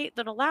in a state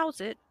that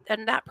allows it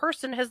and that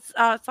person has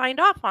signed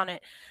off on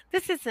it.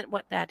 This isn't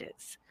what that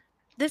is.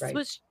 This Right.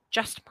 was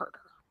just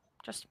murder.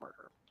 Just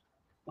murder.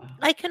 Wow.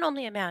 I can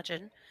only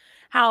imagine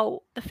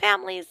how the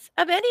families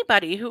of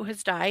anybody who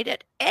has died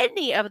at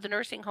any of the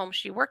nursing homes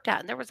she worked at,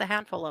 and there was a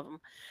handful of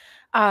them,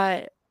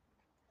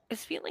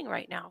 is feeling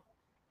right now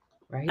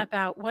Right.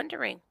 about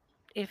wondering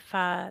if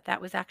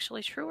that was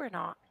actually true or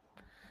not.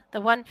 The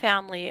one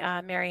family,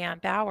 Marianne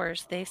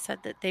Bowers, they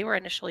said that they were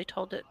initially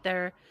told that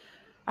their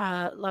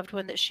loved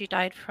one, that she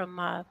died from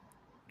a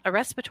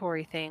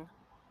respiratory thing.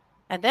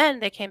 And then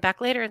they came back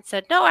later and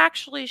said, no,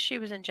 actually, she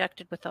was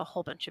injected with a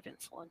whole bunch of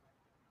insulin.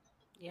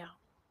 Yeah.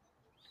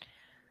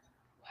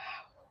 Wow.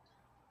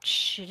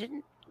 She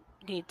didn't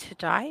need to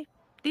die.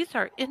 These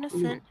are Mm.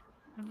 innocent,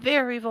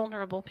 very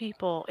vulnerable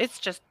people. It's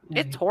just,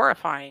 it's Right.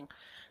 horrifying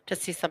to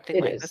see something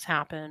It like this is.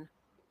 happen.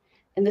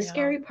 And the Yeah.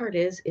 scary part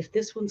is, if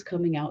this one's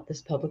coming out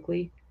this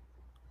publicly,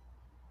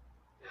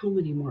 how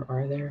many more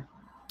are there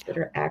that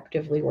are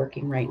actively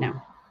working right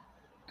now?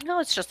 No,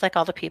 it's just like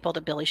all the people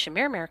that Billy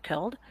Shamir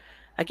killed.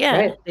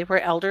 Again, Right. they were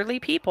elderly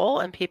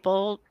people, and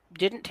people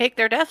didn't take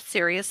their deaths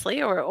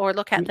seriously or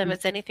look at them Mm-mm.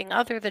 as anything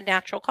other than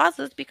natural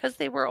causes because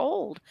they were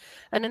old.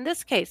 And in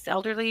this case,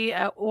 elderly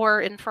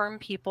or infirm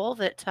people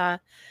that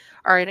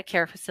are in a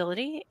care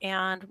facility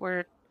and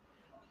were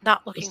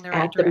not looking Just the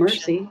right at the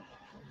direction. mercy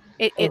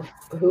It's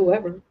of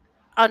whoever.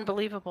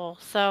 unbelievable.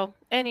 So,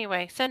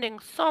 anyway, sending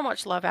so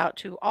much love out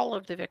to all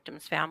of the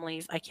victims'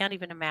 families. I can't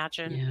even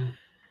imagine. Yeah.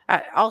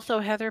 Also,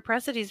 Heather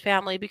Presidy's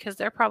family, because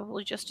they're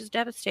probably just as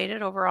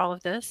devastated over all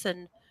of this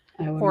and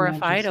I would imagine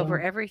horrified over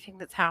so. everything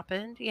that's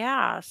happened.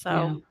 Yeah, so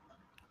Yeah.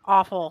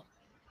 awful.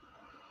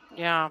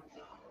 Yeah.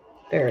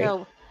 Very.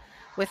 So,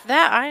 with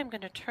that, I am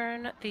going to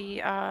turn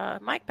the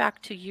mic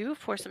back to you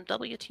for some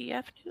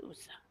WTF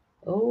news.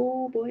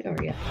 Oh boy,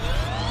 are ya.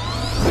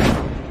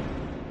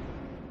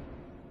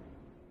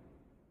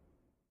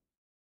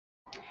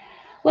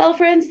 Well,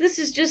 friends, this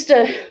is just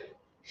a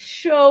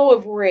show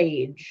of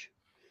rage.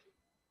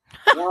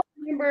 Y'all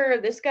remember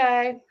this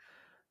guy?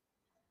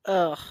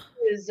 Ugh.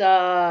 Is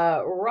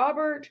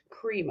Robert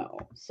Cremo.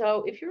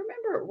 So if you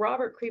remember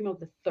Robert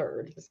Cremo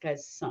III, this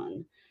guy's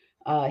son,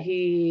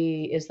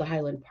 he is the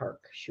Highland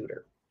Park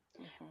shooter.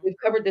 Mhm. We've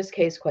covered this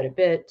case quite a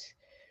bit.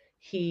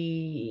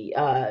 He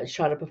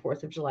shot up a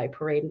 4th of July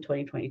parade in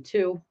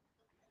 2022.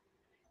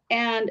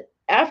 And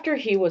after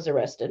he was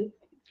arrested,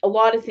 a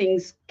lot of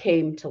things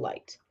came to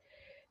light.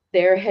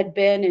 There had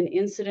been an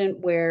incident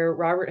where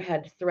Robert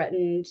had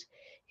threatened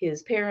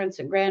his parents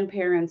and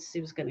grandparents.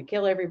 He was going to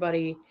kill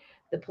everybody.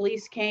 The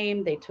police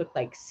came. They took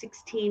like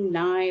 16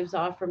 knives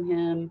off from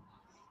him.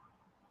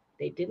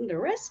 They didn't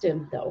arrest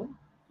him, though.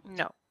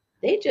 No.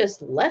 They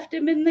just left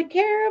him in the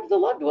care of the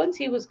loved ones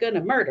he was going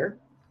to murder.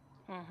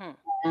 Mm-hmm.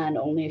 And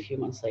only a few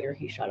months later,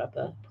 he shot up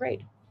a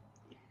parade.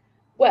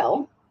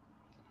 Well,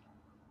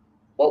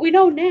 what we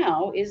know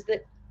now is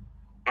that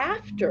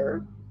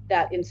after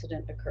that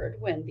incident occurred,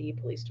 when the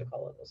police took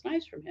all of those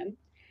knives from him,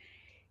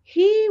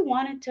 he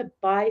wanted to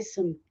buy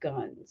some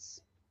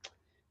guns.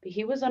 But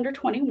he was under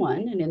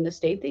 21, and in the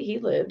state that he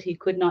lived, he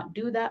could not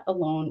do that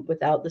alone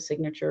without the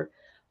signature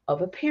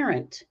of a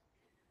parent.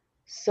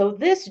 So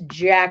this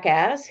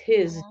jackass,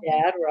 his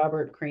dad,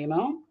 Robert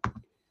Cremo,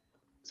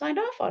 signed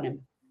off on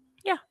him.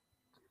 Yeah.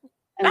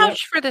 And that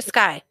Vouch for this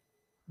guy.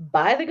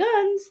 buy the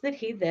guns that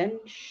he then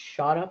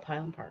shot up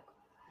Highland Park.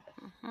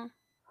 Mm-hmm.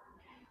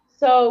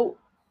 So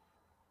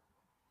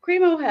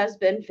Cremo has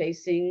been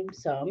facing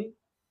some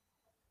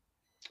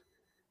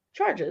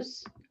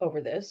charges over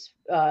this.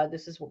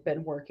 This has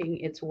been working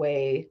its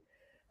way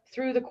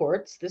through the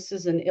courts. This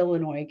is an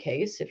Illinois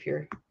case, if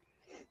you're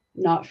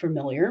not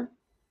familiar.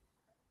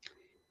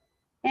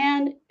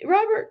 And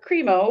Robert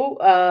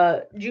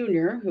Crimo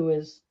Jr., who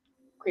is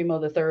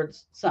Crimo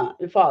III's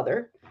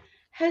father,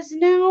 has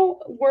now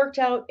worked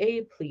out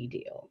a plea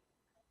deal.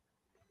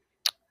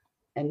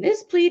 And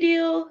this plea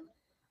deal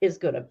is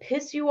going to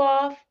piss you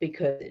off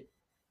because it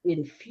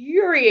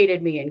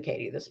infuriated me and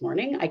Katie this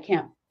morning. I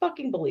can't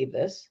fucking believe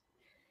this.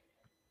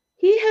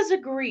 He has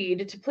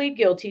agreed to plead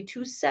guilty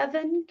to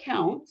 7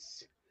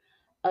 counts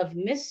of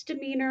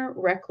misdemeanor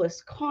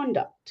reckless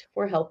conduct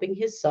for helping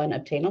his son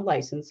obtain a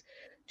license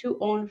to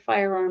own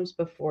firearms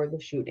before the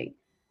shooting.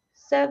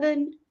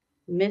 7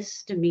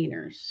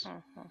 misdemeanors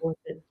for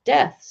the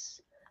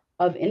deaths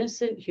of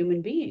innocent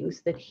human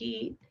beings that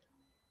he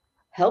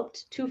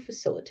helped to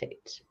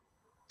facilitate.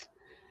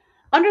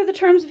 Under the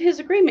terms of his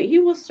agreement, he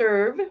will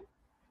serve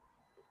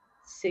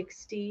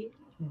 60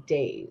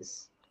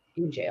 days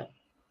in jail.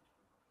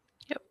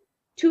 Yep.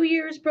 2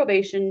 years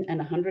probation and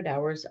 100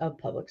 hours of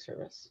public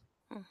service.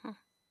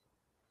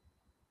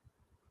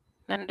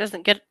 And it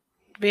doesn't get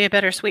to be a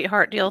better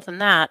sweetheart deal than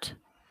that.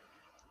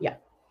 Yeah.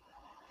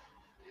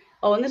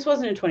 Oh, and this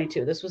wasn't in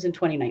 22. This was in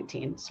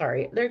 2019.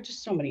 Sorry. There are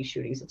just so many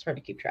shootings. It's hard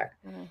to keep track.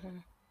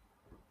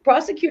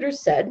 Prosecutors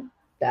said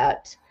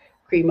that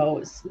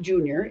Crimo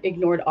Jr.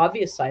 ignored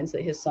obvious signs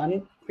that his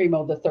son,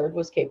 Crimo III,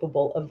 was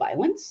capable of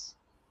violence.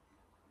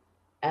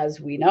 As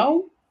we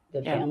know,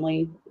 the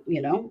family,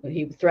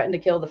 he threatened to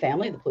kill the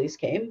family. The police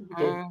came,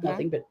 did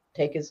nothing but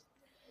take his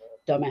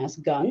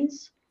dumbass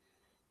guns.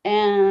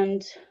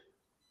 And,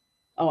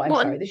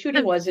 sorry, the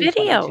shooting was in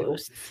 22.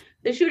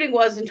 The shooting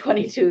was in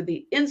 22.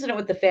 The incident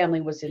with the family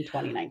was in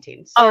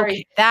 2019. Sorry.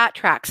 Okay, that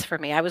tracks for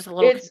me. I was a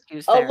little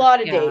confused there. It's a lot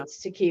of dates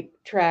to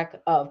keep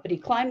track of. But he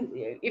climbed,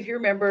 if you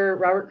remember,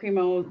 Robert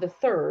Crimo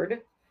III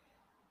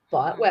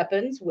bought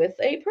weapons with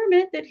a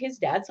permit that his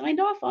dad signed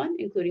off on,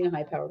 including a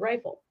high-powered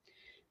rifle.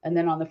 And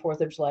then on the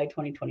 4th of July,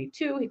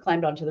 2022, he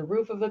climbed onto the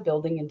roof of a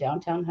building in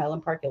downtown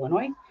Highland Park,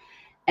 Illinois,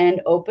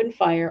 and opened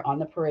fire on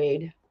the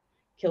parade,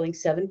 killing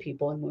 7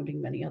 people and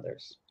wounding many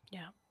others.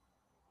 Yeah.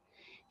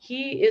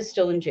 He is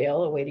still in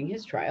jail awaiting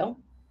his trial.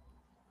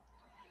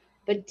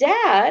 But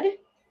Dad,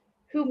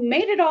 who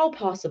made it all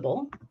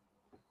possible,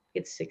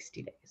 gets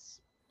 60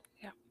 days.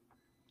 Yeah.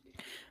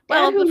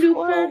 Dad, who knew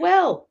full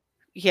well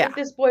that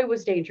this boy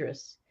was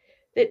dangerous.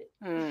 That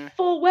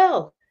full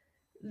well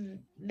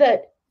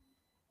that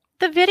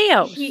the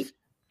videos.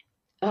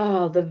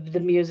 The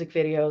music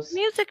videos.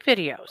 Music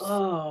videos.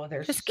 Oh,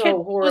 they're this so kid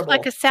horrible. Was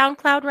like a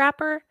SoundCloud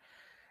rapper,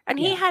 and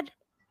he had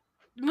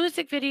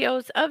music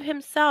videos of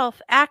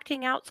himself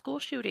acting out school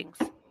shootings.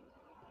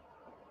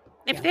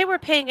 If they were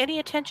paying any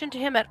attention to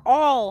him at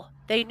all,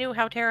 they knew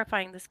how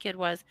terrifying this kid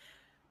was.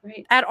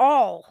 Right. At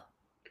all.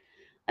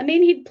 I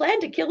mean, he'd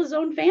planned to kill his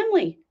own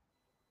family.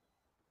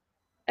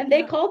 And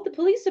they called the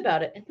police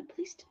about it, and the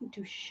police didn't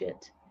do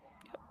shit.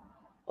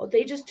 Oh,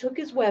 they just took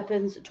his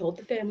weapons and told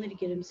the family to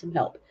get him some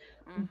help.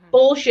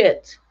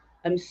 Bullshit.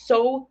 I'm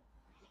so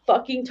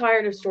fucking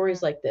tired of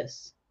stories like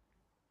this.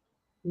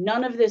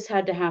 None of this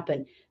had to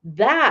happen.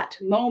 That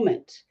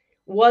moment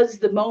was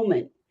the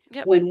moment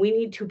when we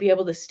need to be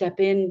able to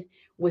step in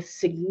with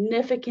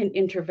significant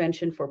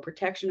intervention for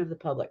protection of the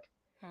public.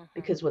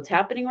 Because what's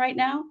happening right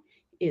now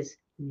is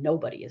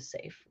nobody is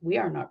safe. We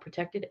are not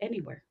protected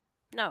anywhere.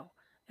 No.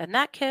 And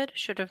that kid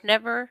should have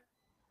never,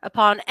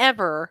 upon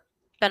ever,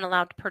 been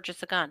allowed to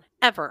purchase a gun.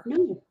 Ever.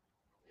 No.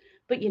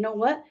 But you know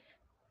what?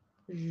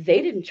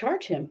 They didn't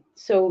charge him.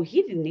 So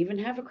he didn't even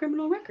have a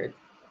criminal record.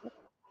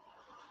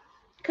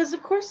 Because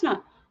of course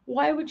not.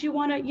 Why would you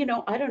want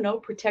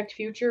to, protect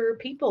future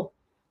people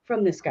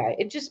from this guy?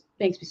 It just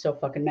makes me so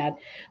fucking mad.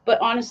 But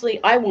honestly,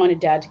 I wanted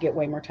Dad to get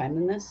way more time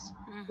than this.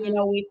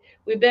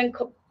 We've been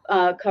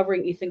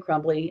covering Ethan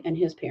Crumbley and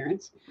his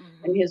parents.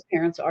 And his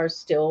parents are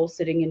still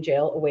sitting in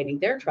jail awaiting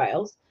their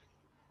trials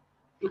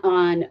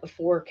on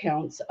 4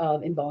 counts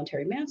of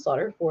involuntary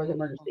manslaughter for the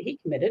murders that he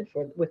committed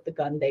with the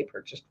gun they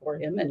purchased for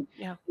him and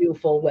knew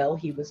full well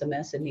he was a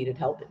mess and needed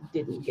help and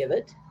didn't give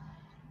it.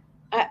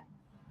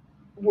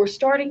 We're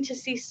starting to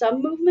see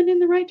some movement in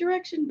the right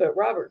direction, but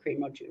Robert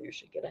Crimo Jr.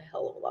 should get a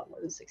hell of a lot more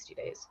than 60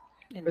 days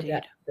for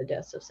the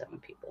deaths of 7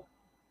 people.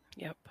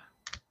 Yep.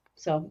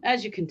 So,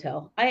 as you can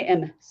tell, I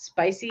am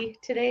spicy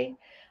today.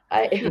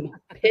 I am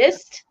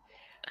pissed.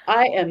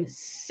 I am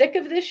sick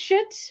of this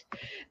shit.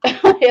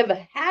 I have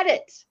had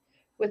it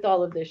with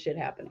all of this shit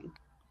happening.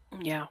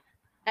 Yeah.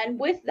 And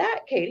with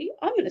that, Katie,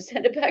 I'm going to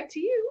send it back to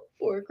you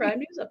for a crime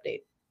news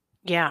update.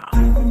 Yeah.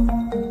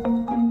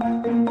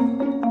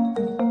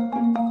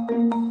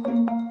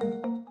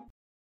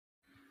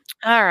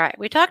 All right.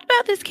 We talked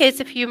about this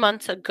case a few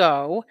months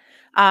ago.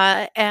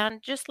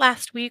 And just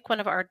last week, one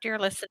of our dear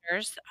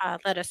listeners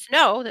let us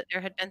know that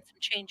there had been some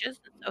changes.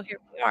 And so here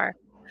we are.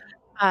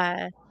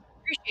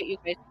 Appreciate you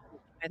guys,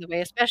 by the way,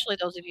 especially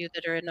those of you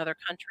that are in other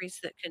countries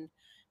that can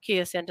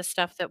key us into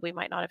stuff that we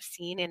might not have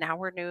seen in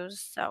our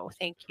news. So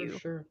thank you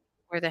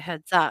for the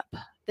heads up.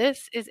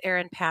 This is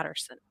Erin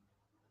Patterson.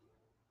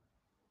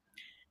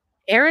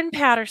 Erin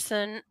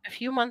Patterson, a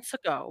few months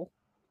ago,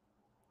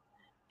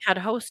 had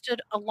hosted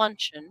a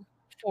luncheon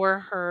for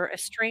her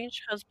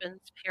estranged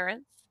husband's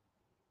parents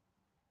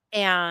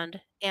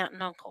and aunt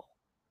and uncle.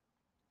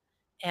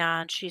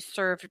 And she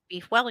served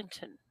beef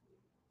Wellington.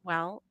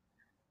 Well,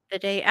 by the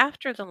day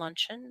after the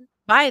luncheon,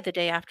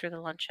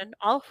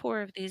 all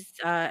four of these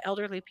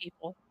elderly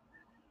people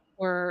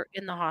were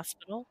in the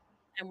hospital,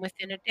 and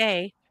within a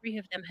day, three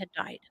of them had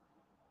died.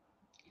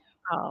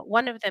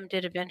 One of them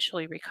did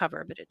eventually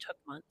recover, but it took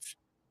months.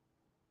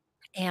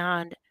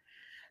 And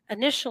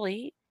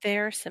initially,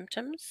 their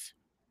symptoms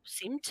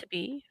seemed to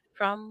be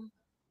from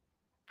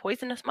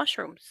poisonous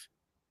mushrooms.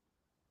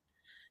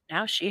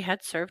 Now, she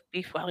had served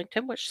beef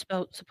Wellington, which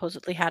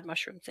supposedly had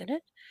mushrooms in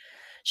it.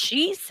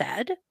 She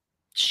said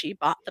she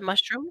bought the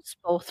mushrooms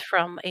both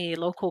from a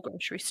local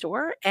grocery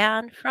store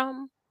and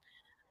from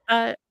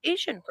an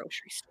Asian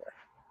grocery store,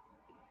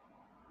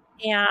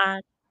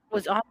 and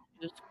was on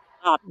the news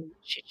sobbing.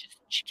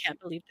 She can't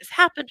believe this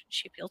happened.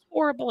 She feels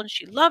horrible, and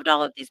she loved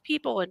all of these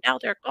people, and now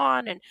they're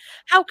gone. And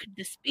how could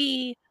this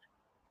be?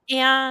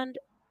 And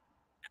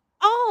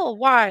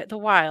the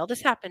while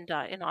this happened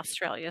in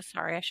Australia.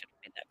 Sorry, I should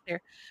have made that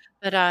clear.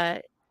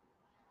 But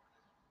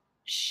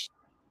sh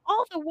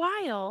all the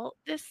while,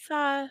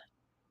 the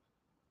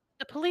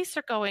police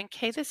are going,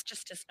 "Okay, this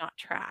just does not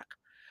track."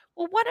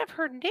 Well, one of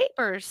her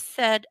neighbors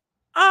said,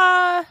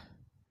 "Uh,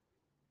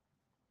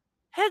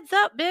 heads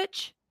up,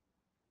 bitch.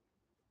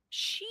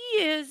 She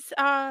is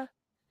a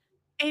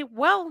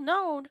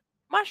well-known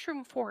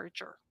mushroom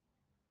forager."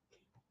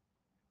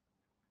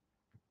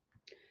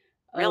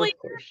 Really? Of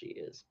course she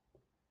is.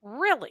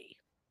 Really?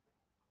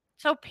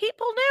 So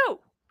people knew.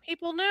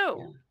 People knew.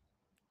 Yeah.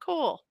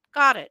 Cool.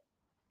 Got it.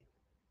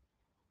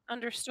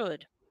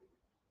 Understood.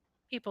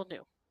 People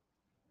knew.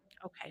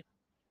 Okay.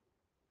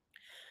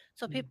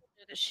 So Mm. people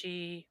knew that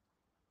she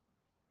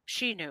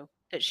knew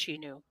that she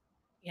knew,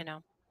 you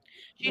know.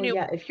 She Well, knew,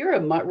 yeah, if you're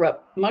a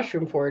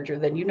mushroom forager,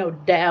 then you know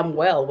damn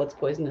well what's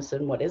poisonous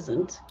and what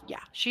isn't.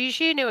 yeah,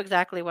 she knew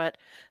exactly what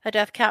a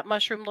death cap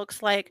mushroom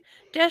looks like.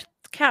 Death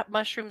cap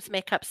mushrooms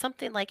make up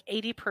something like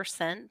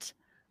 80%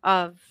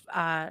 of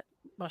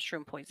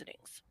mushroom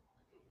poisonings.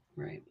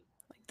 Right.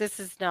 Like, this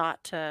is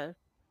not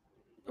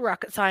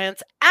rocket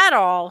science at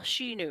all.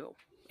 She knew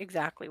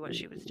exactly what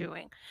she was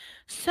doing.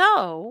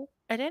 So,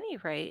 at any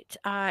rate,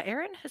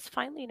 Erin has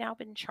finally now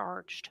been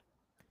charged.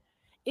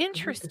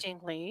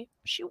 Interestingly,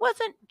 she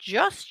wasn't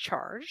just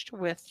charged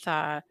with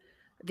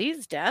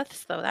these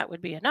deaths, though that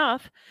would be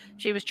enough.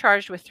 She was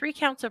charged with 3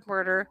 counts of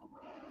murder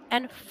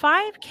and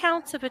 5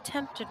 counts of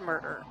attempted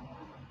murder.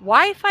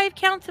 Why 5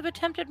 counts of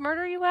attempted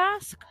murder, you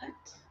ask?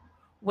 What?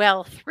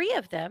 Well, 3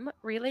 of them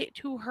relate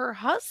to her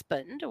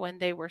husband when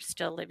they were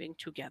still living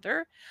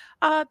together,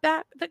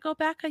 that go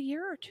back a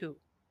year or two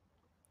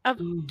of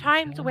Oh my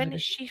times when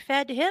God. she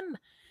fed him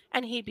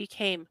and he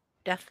became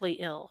deathly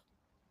ill.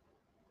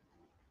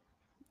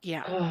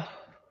 Yeah. Oh,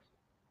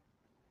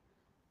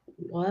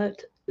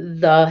 what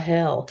the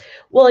hell?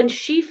 Well, and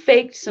she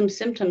faked some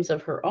symptoms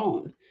of her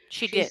own.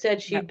 She She did.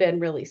 said she'd Yep. been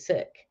really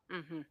sick,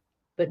 hmm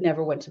but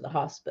never went to the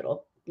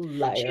hospital. She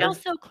Liar.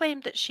 also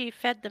claimed that she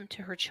fed them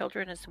to her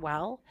children as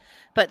well,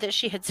 but that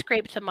she had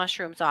scraped the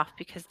mushrooms off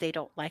because they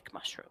don't like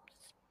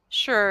mushrooms.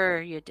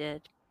 Sure, you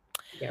did.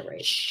 Yeah,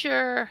 right.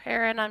 Sure,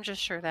 Erin, I'm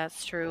just sure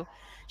that's true.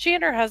 She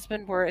and her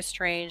husband were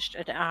estranged,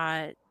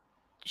 and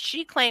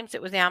she claims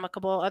it was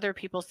amicable. Other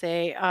people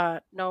say,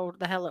 no,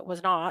 the hell it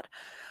was not.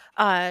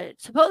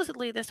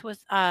 Supposedly, this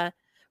was a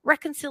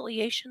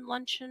reconciliation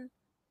luncheon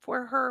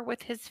for her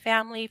with his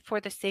family for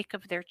the sake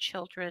of their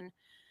children.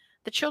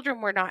 The children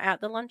were not at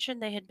the luncheon.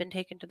 They had been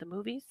taken to the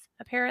movies,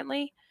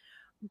 apparently.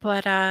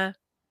 But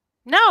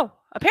no,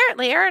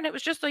 apparently, Erin, it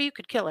was just so you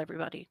could kill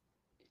everybody.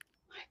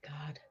 My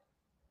God.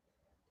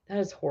 That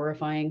is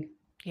horrifying.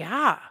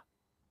 Yeah.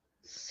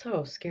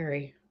 So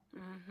scary.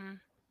 hmm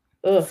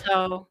Ugh.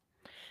 So,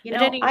 You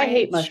at know, any I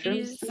hate rate,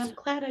 mushrooms, and I'm she's.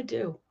 glad I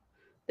do.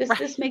 Right.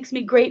 This makes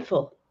me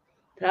grateful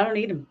that I don't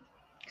eat them.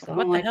 I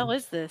What don't the like hell them.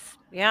 is this?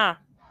 Yeah.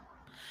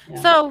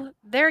 Yeah. So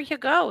there you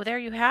go. There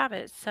you have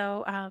it.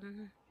 So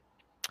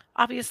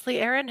obviously,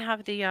 Erin,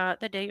 have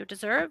the day you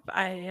deserve.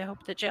 I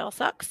hope the jail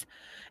sucks,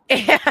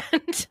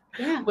 and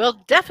Yeah.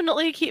 we'll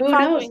definitely keep Who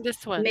knows? following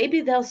this one.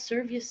 Maybe they'll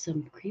serve you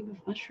some cream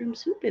of mushroom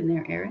soup in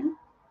there, Erin.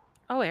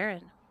 Oh,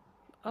 Erin.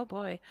 Oh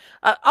boy.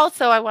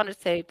 Also, I want to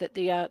say that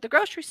the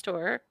grocery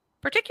store,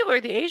 particularly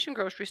the Asian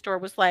grocery store,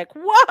 was like,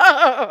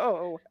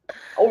 "Whoa,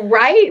 Oh,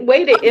 right?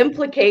 Way to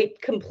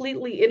implicate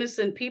completely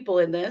innocent people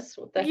in this.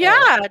 What the hell?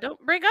 yeah,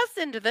 don't bring us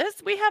into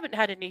this. We haven't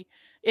had any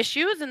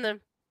issues." And the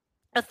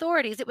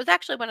authorities, it was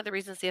actually one of the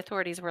reasons the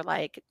authorities were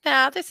like,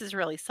 "Nah, this is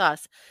really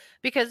sus,"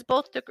 because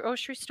both the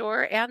grocery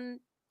store and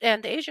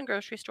the Asian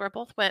grocery store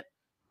both went,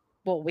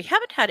 "Well, we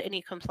haven't had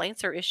any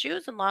complaints or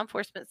issues," and law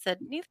enforcement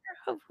said, "Neither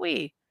have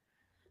we."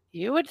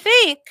 You would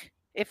think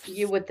if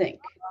You would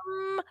think.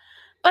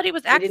 but he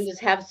was They didn't actually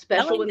just have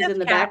special selling ones in death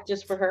the caps. back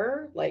just for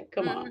her? Like,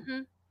 come on.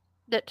 Mhm.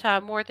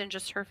 That more than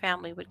just her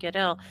family would get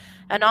ill,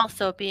 and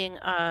also being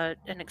an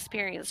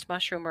experienced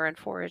mushroomer and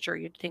forager,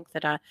 you'd think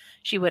that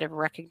she would have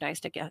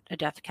recognized a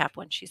death cap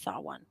when she saw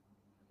one.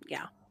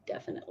 Yeah.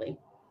 Definitely.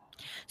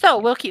 So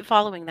we'll keep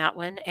following that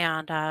one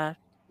and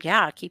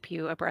keep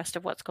you abreast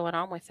of what's going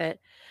on with it.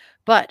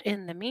 But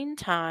in the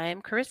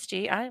meantime,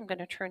 Christy, I am going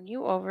to turn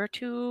you over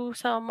to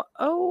some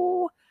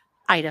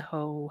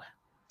Idaho.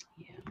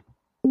 Yeah.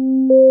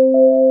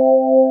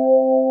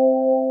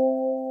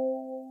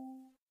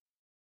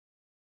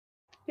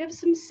 We have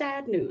some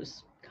sad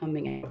news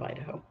coming out of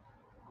Idaho.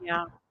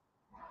 Yeah.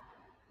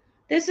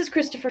 This is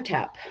Christopher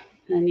Tapp,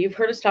 and you've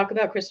heard us talk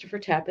about Christopher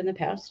Tapp in the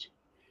past.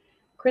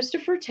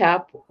 Christopher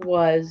Tapp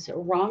was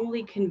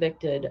wrongly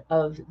convicted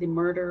of the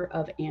murder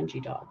of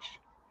Angie Dodge,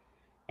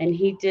 and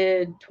he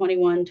did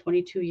 21,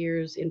 22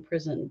 years in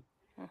prison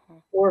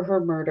for her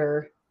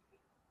murder,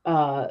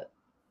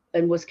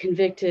 and was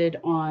convicted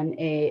on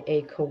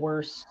a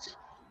coerced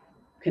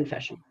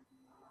confession.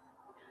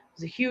 It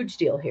was a huge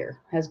deal here,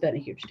 has been a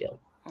huge deal.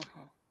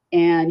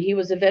 And he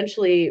was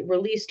eventually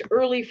released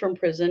early from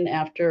prison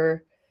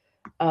after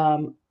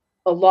a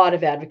lot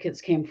of advocates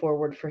came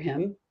forward for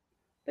him.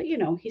 But,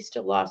 he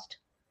still lost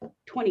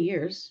 20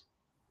 years.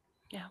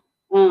 Yeah.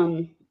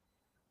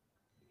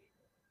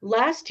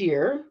 Last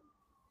year,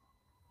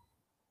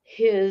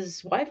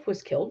 his wife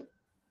was killed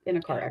in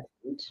a car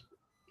accident.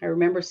 I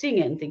remember seeing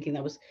it and thinking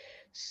that was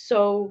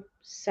so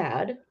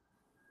sad.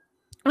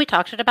 We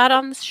talked about it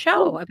on the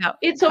show about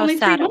it's how only 3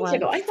 sad it months was.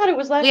 ago. I thought it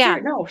was last Yeah.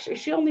 year. No,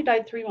 she only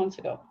died 3 months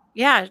ago.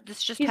 Yeah,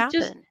 this just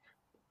happened.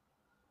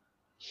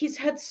 He's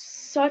had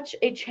such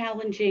a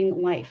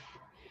challenging life.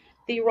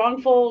 The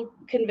wrongful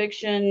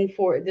conviction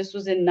this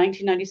was in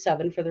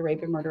 1997 for the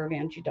rape and murder of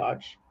Angie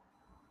Dodge.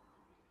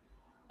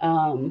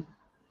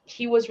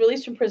 He was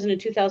released from prison in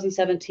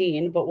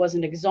 2017, but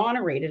wasn't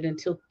exonerated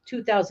until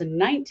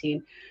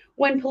 2019,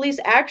 when police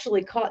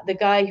actually caught the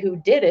guy who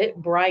did it,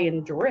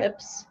 Brian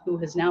Drips, who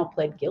has now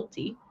pled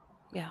guilty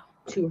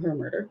to her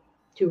murder,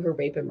 to her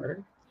rape and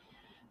murder.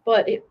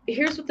 But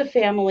here's what the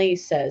family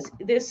says.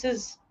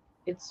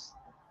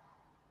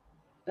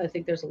 I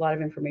think there's a lot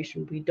of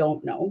information we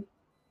don't know.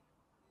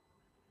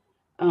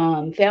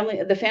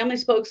 The family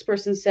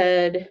spokesperson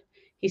said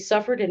he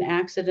suffered an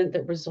accident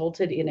that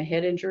resulted in a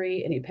head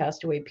injury, and he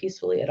passed away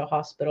peacefully at a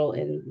hospital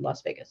in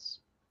Las Vegas.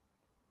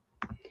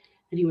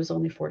 And he was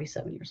only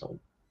 47 years old.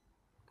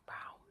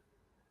 Wow.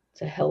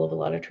 It's a hell of a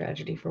lot of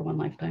tragedy for one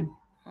lifetime.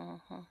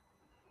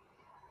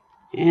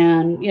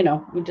 And,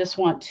 we just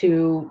want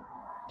to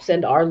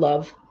send our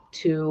love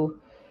to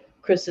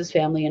Chris's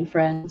family and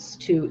friends,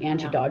 to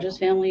Angie Dodge's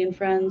family and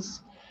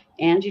friends.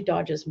 Angie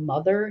Dodge's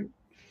mother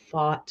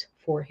fought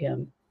for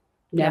him.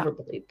 Never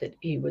believed that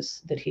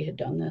he had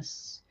done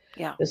this.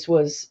 Yeah. This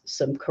was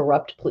some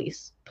corrupt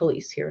police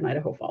here in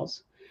Idaho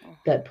Falls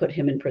that put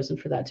him in prison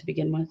for that to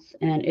begin with.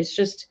 And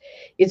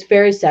it's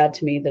very sad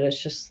to me that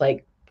it's just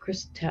like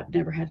Chris Tapp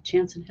never had a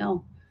chance in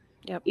hell.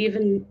 Yep.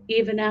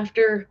 Even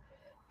after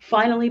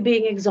finally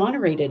being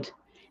exonerated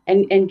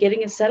and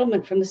getting a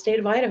settlement from the state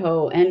of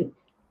Idaho, and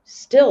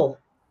still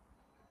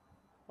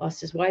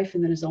lost his wife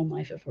and then his own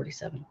life at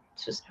 47.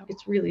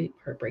 It's really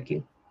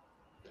heartbreaking.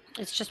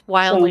 It's just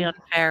wildly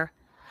unfair.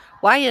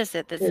 Why is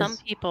it that some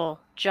people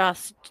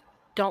just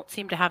don't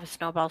seem to have a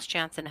snowball's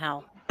chance in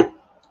hell?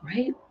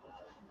 Right.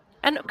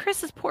 And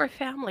Chris's poor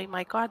family,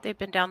 my God, they've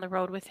been down the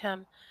road with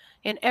him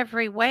in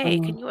every way.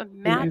 Can you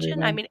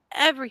imagine? I mean,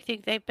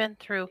 everything they've been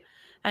through,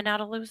 and now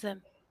to lose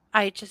him.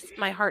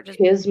 My heart just.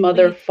 His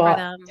mother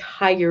fought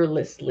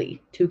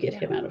tirelessly to get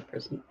him out of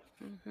prison.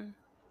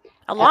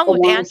 Along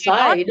with Angie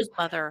Dodge's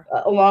mother.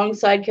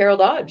 Alongside Carol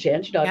Dodge,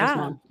 Angie Dodge's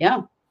mom.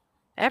 Yeah.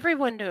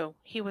 Everyone knew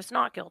he was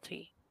not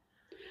guilty.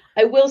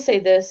 I will say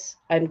this.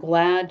 I'm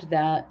glad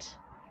that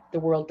the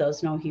world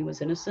does know he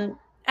was innocent.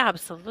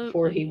 Absolutely.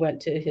 Before he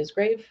went to his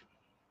grave.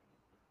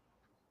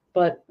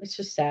 But it's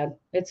just sad.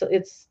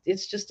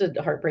 It's just a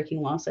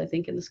heartbreaking loss, I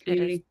think, in this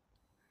community.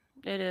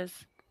 It is.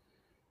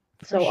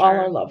 So all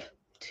our love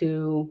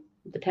to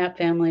the Tapp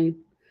family,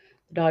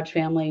 the Dodge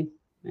family,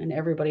 and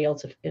everybody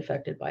else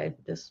affected by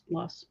this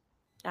loss.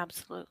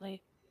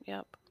 Absolutely.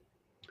 Yep.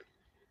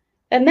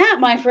 And that,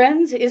 my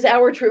friends, is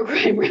our true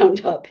crime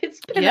roundup. It's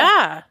been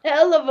a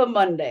hell of a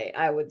Monday,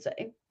 I would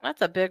say.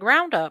 That's a big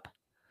roundup.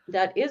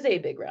 That is a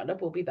big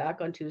roundup. We'll be back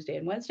on Tuesday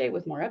and Wednesday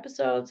with more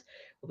episodes.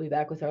 We'll be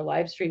back with our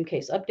live stream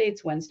case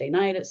updates Wednesday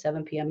night at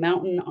 7 p.m.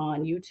 Mountain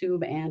on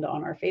YouTube and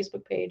on our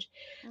Facebook page.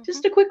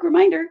 Just a quick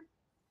reminder,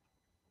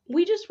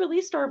 we just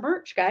released our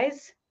merch,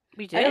 guys.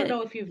 We did. I don't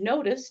know if you've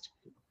noticed,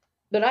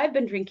 but I've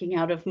been drinking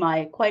out of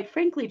my, quite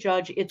frankly,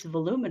 Judge, it's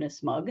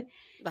voluminous mug.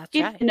 That's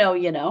if right. You know,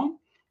 you know.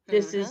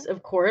 This is,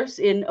 of course,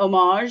 in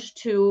homage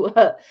to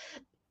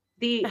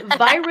the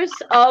virus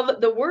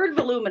of the word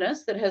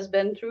voluminous that has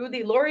been through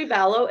the Lori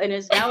Vallow and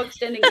is now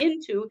extending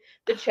into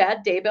the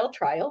Chad Daybell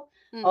trial.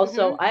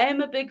 Also, I am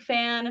a big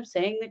fan of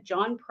saying that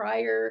John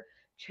Pryor,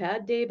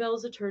 Chad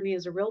Daybell's attorney,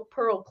 is a real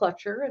pearl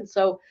clutcher. And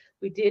so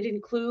we did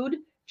include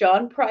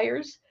John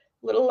Pryor's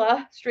little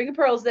string of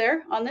pearls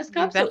there on this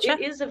cup. So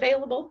it is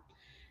available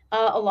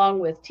along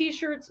with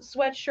T-shirts,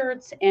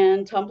 sweatshirts,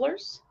 and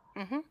tumblers.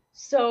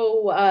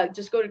 So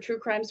just go to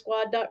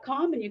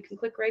truecrimesquad.com and you can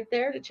click right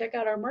there to check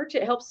out our merch.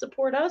 It helps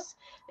support us.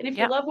 And if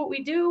you love what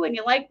we do and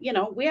you like,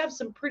 we have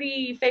some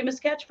pretty famous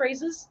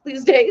catchphrases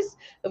these days.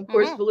 Of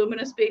course,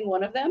 voluminous being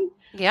one of them.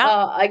 Yeah.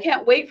 I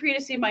can't wait for you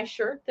to see my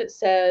shirt that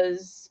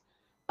says,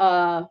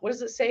 what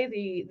does it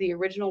say? The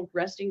original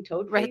resting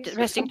toad face?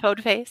 Resting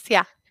toad face.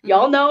 Yeah.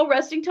 Y'all know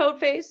resting toad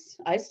face.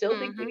 I still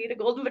think we need a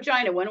golden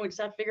vagina one. We just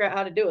have to figure out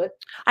how to do it.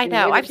 I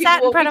know. I've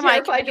sat in front of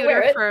my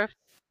computer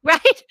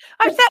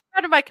I've sat in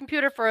front of my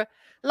computer for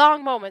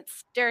long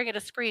moments staring at a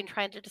screen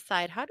trying to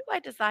decide, how do I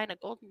design a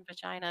golden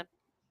vagina?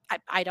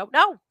 I don't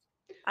know.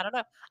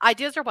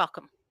 Ideas are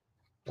welcome.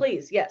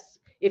 Please, yes.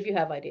 If you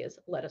have ideas,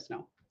 let us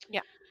know.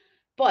 Yeah.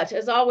 But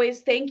as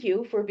always, thank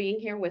you for being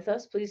here with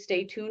us. Please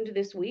stay tuned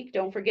this week.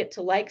 Don't forget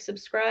to like,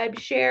 subscribe,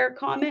 share,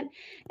 comment,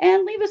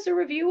 and leave us a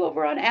review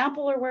over on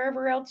Apple or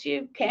wherever else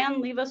you can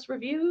leave us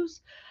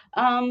reviews.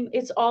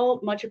 It's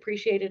all much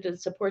appreciated and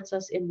supports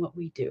us in what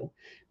we do.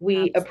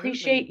 We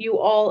appreciate you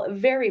all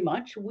very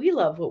much. We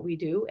love what we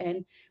do,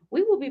 and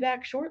we will be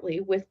back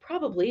shortly with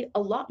probably a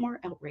lot more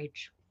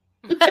outrage.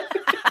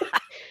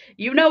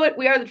 You know it.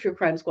 We are the True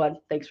Crime Squad.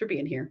 Thanks for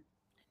being here.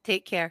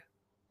 Take care.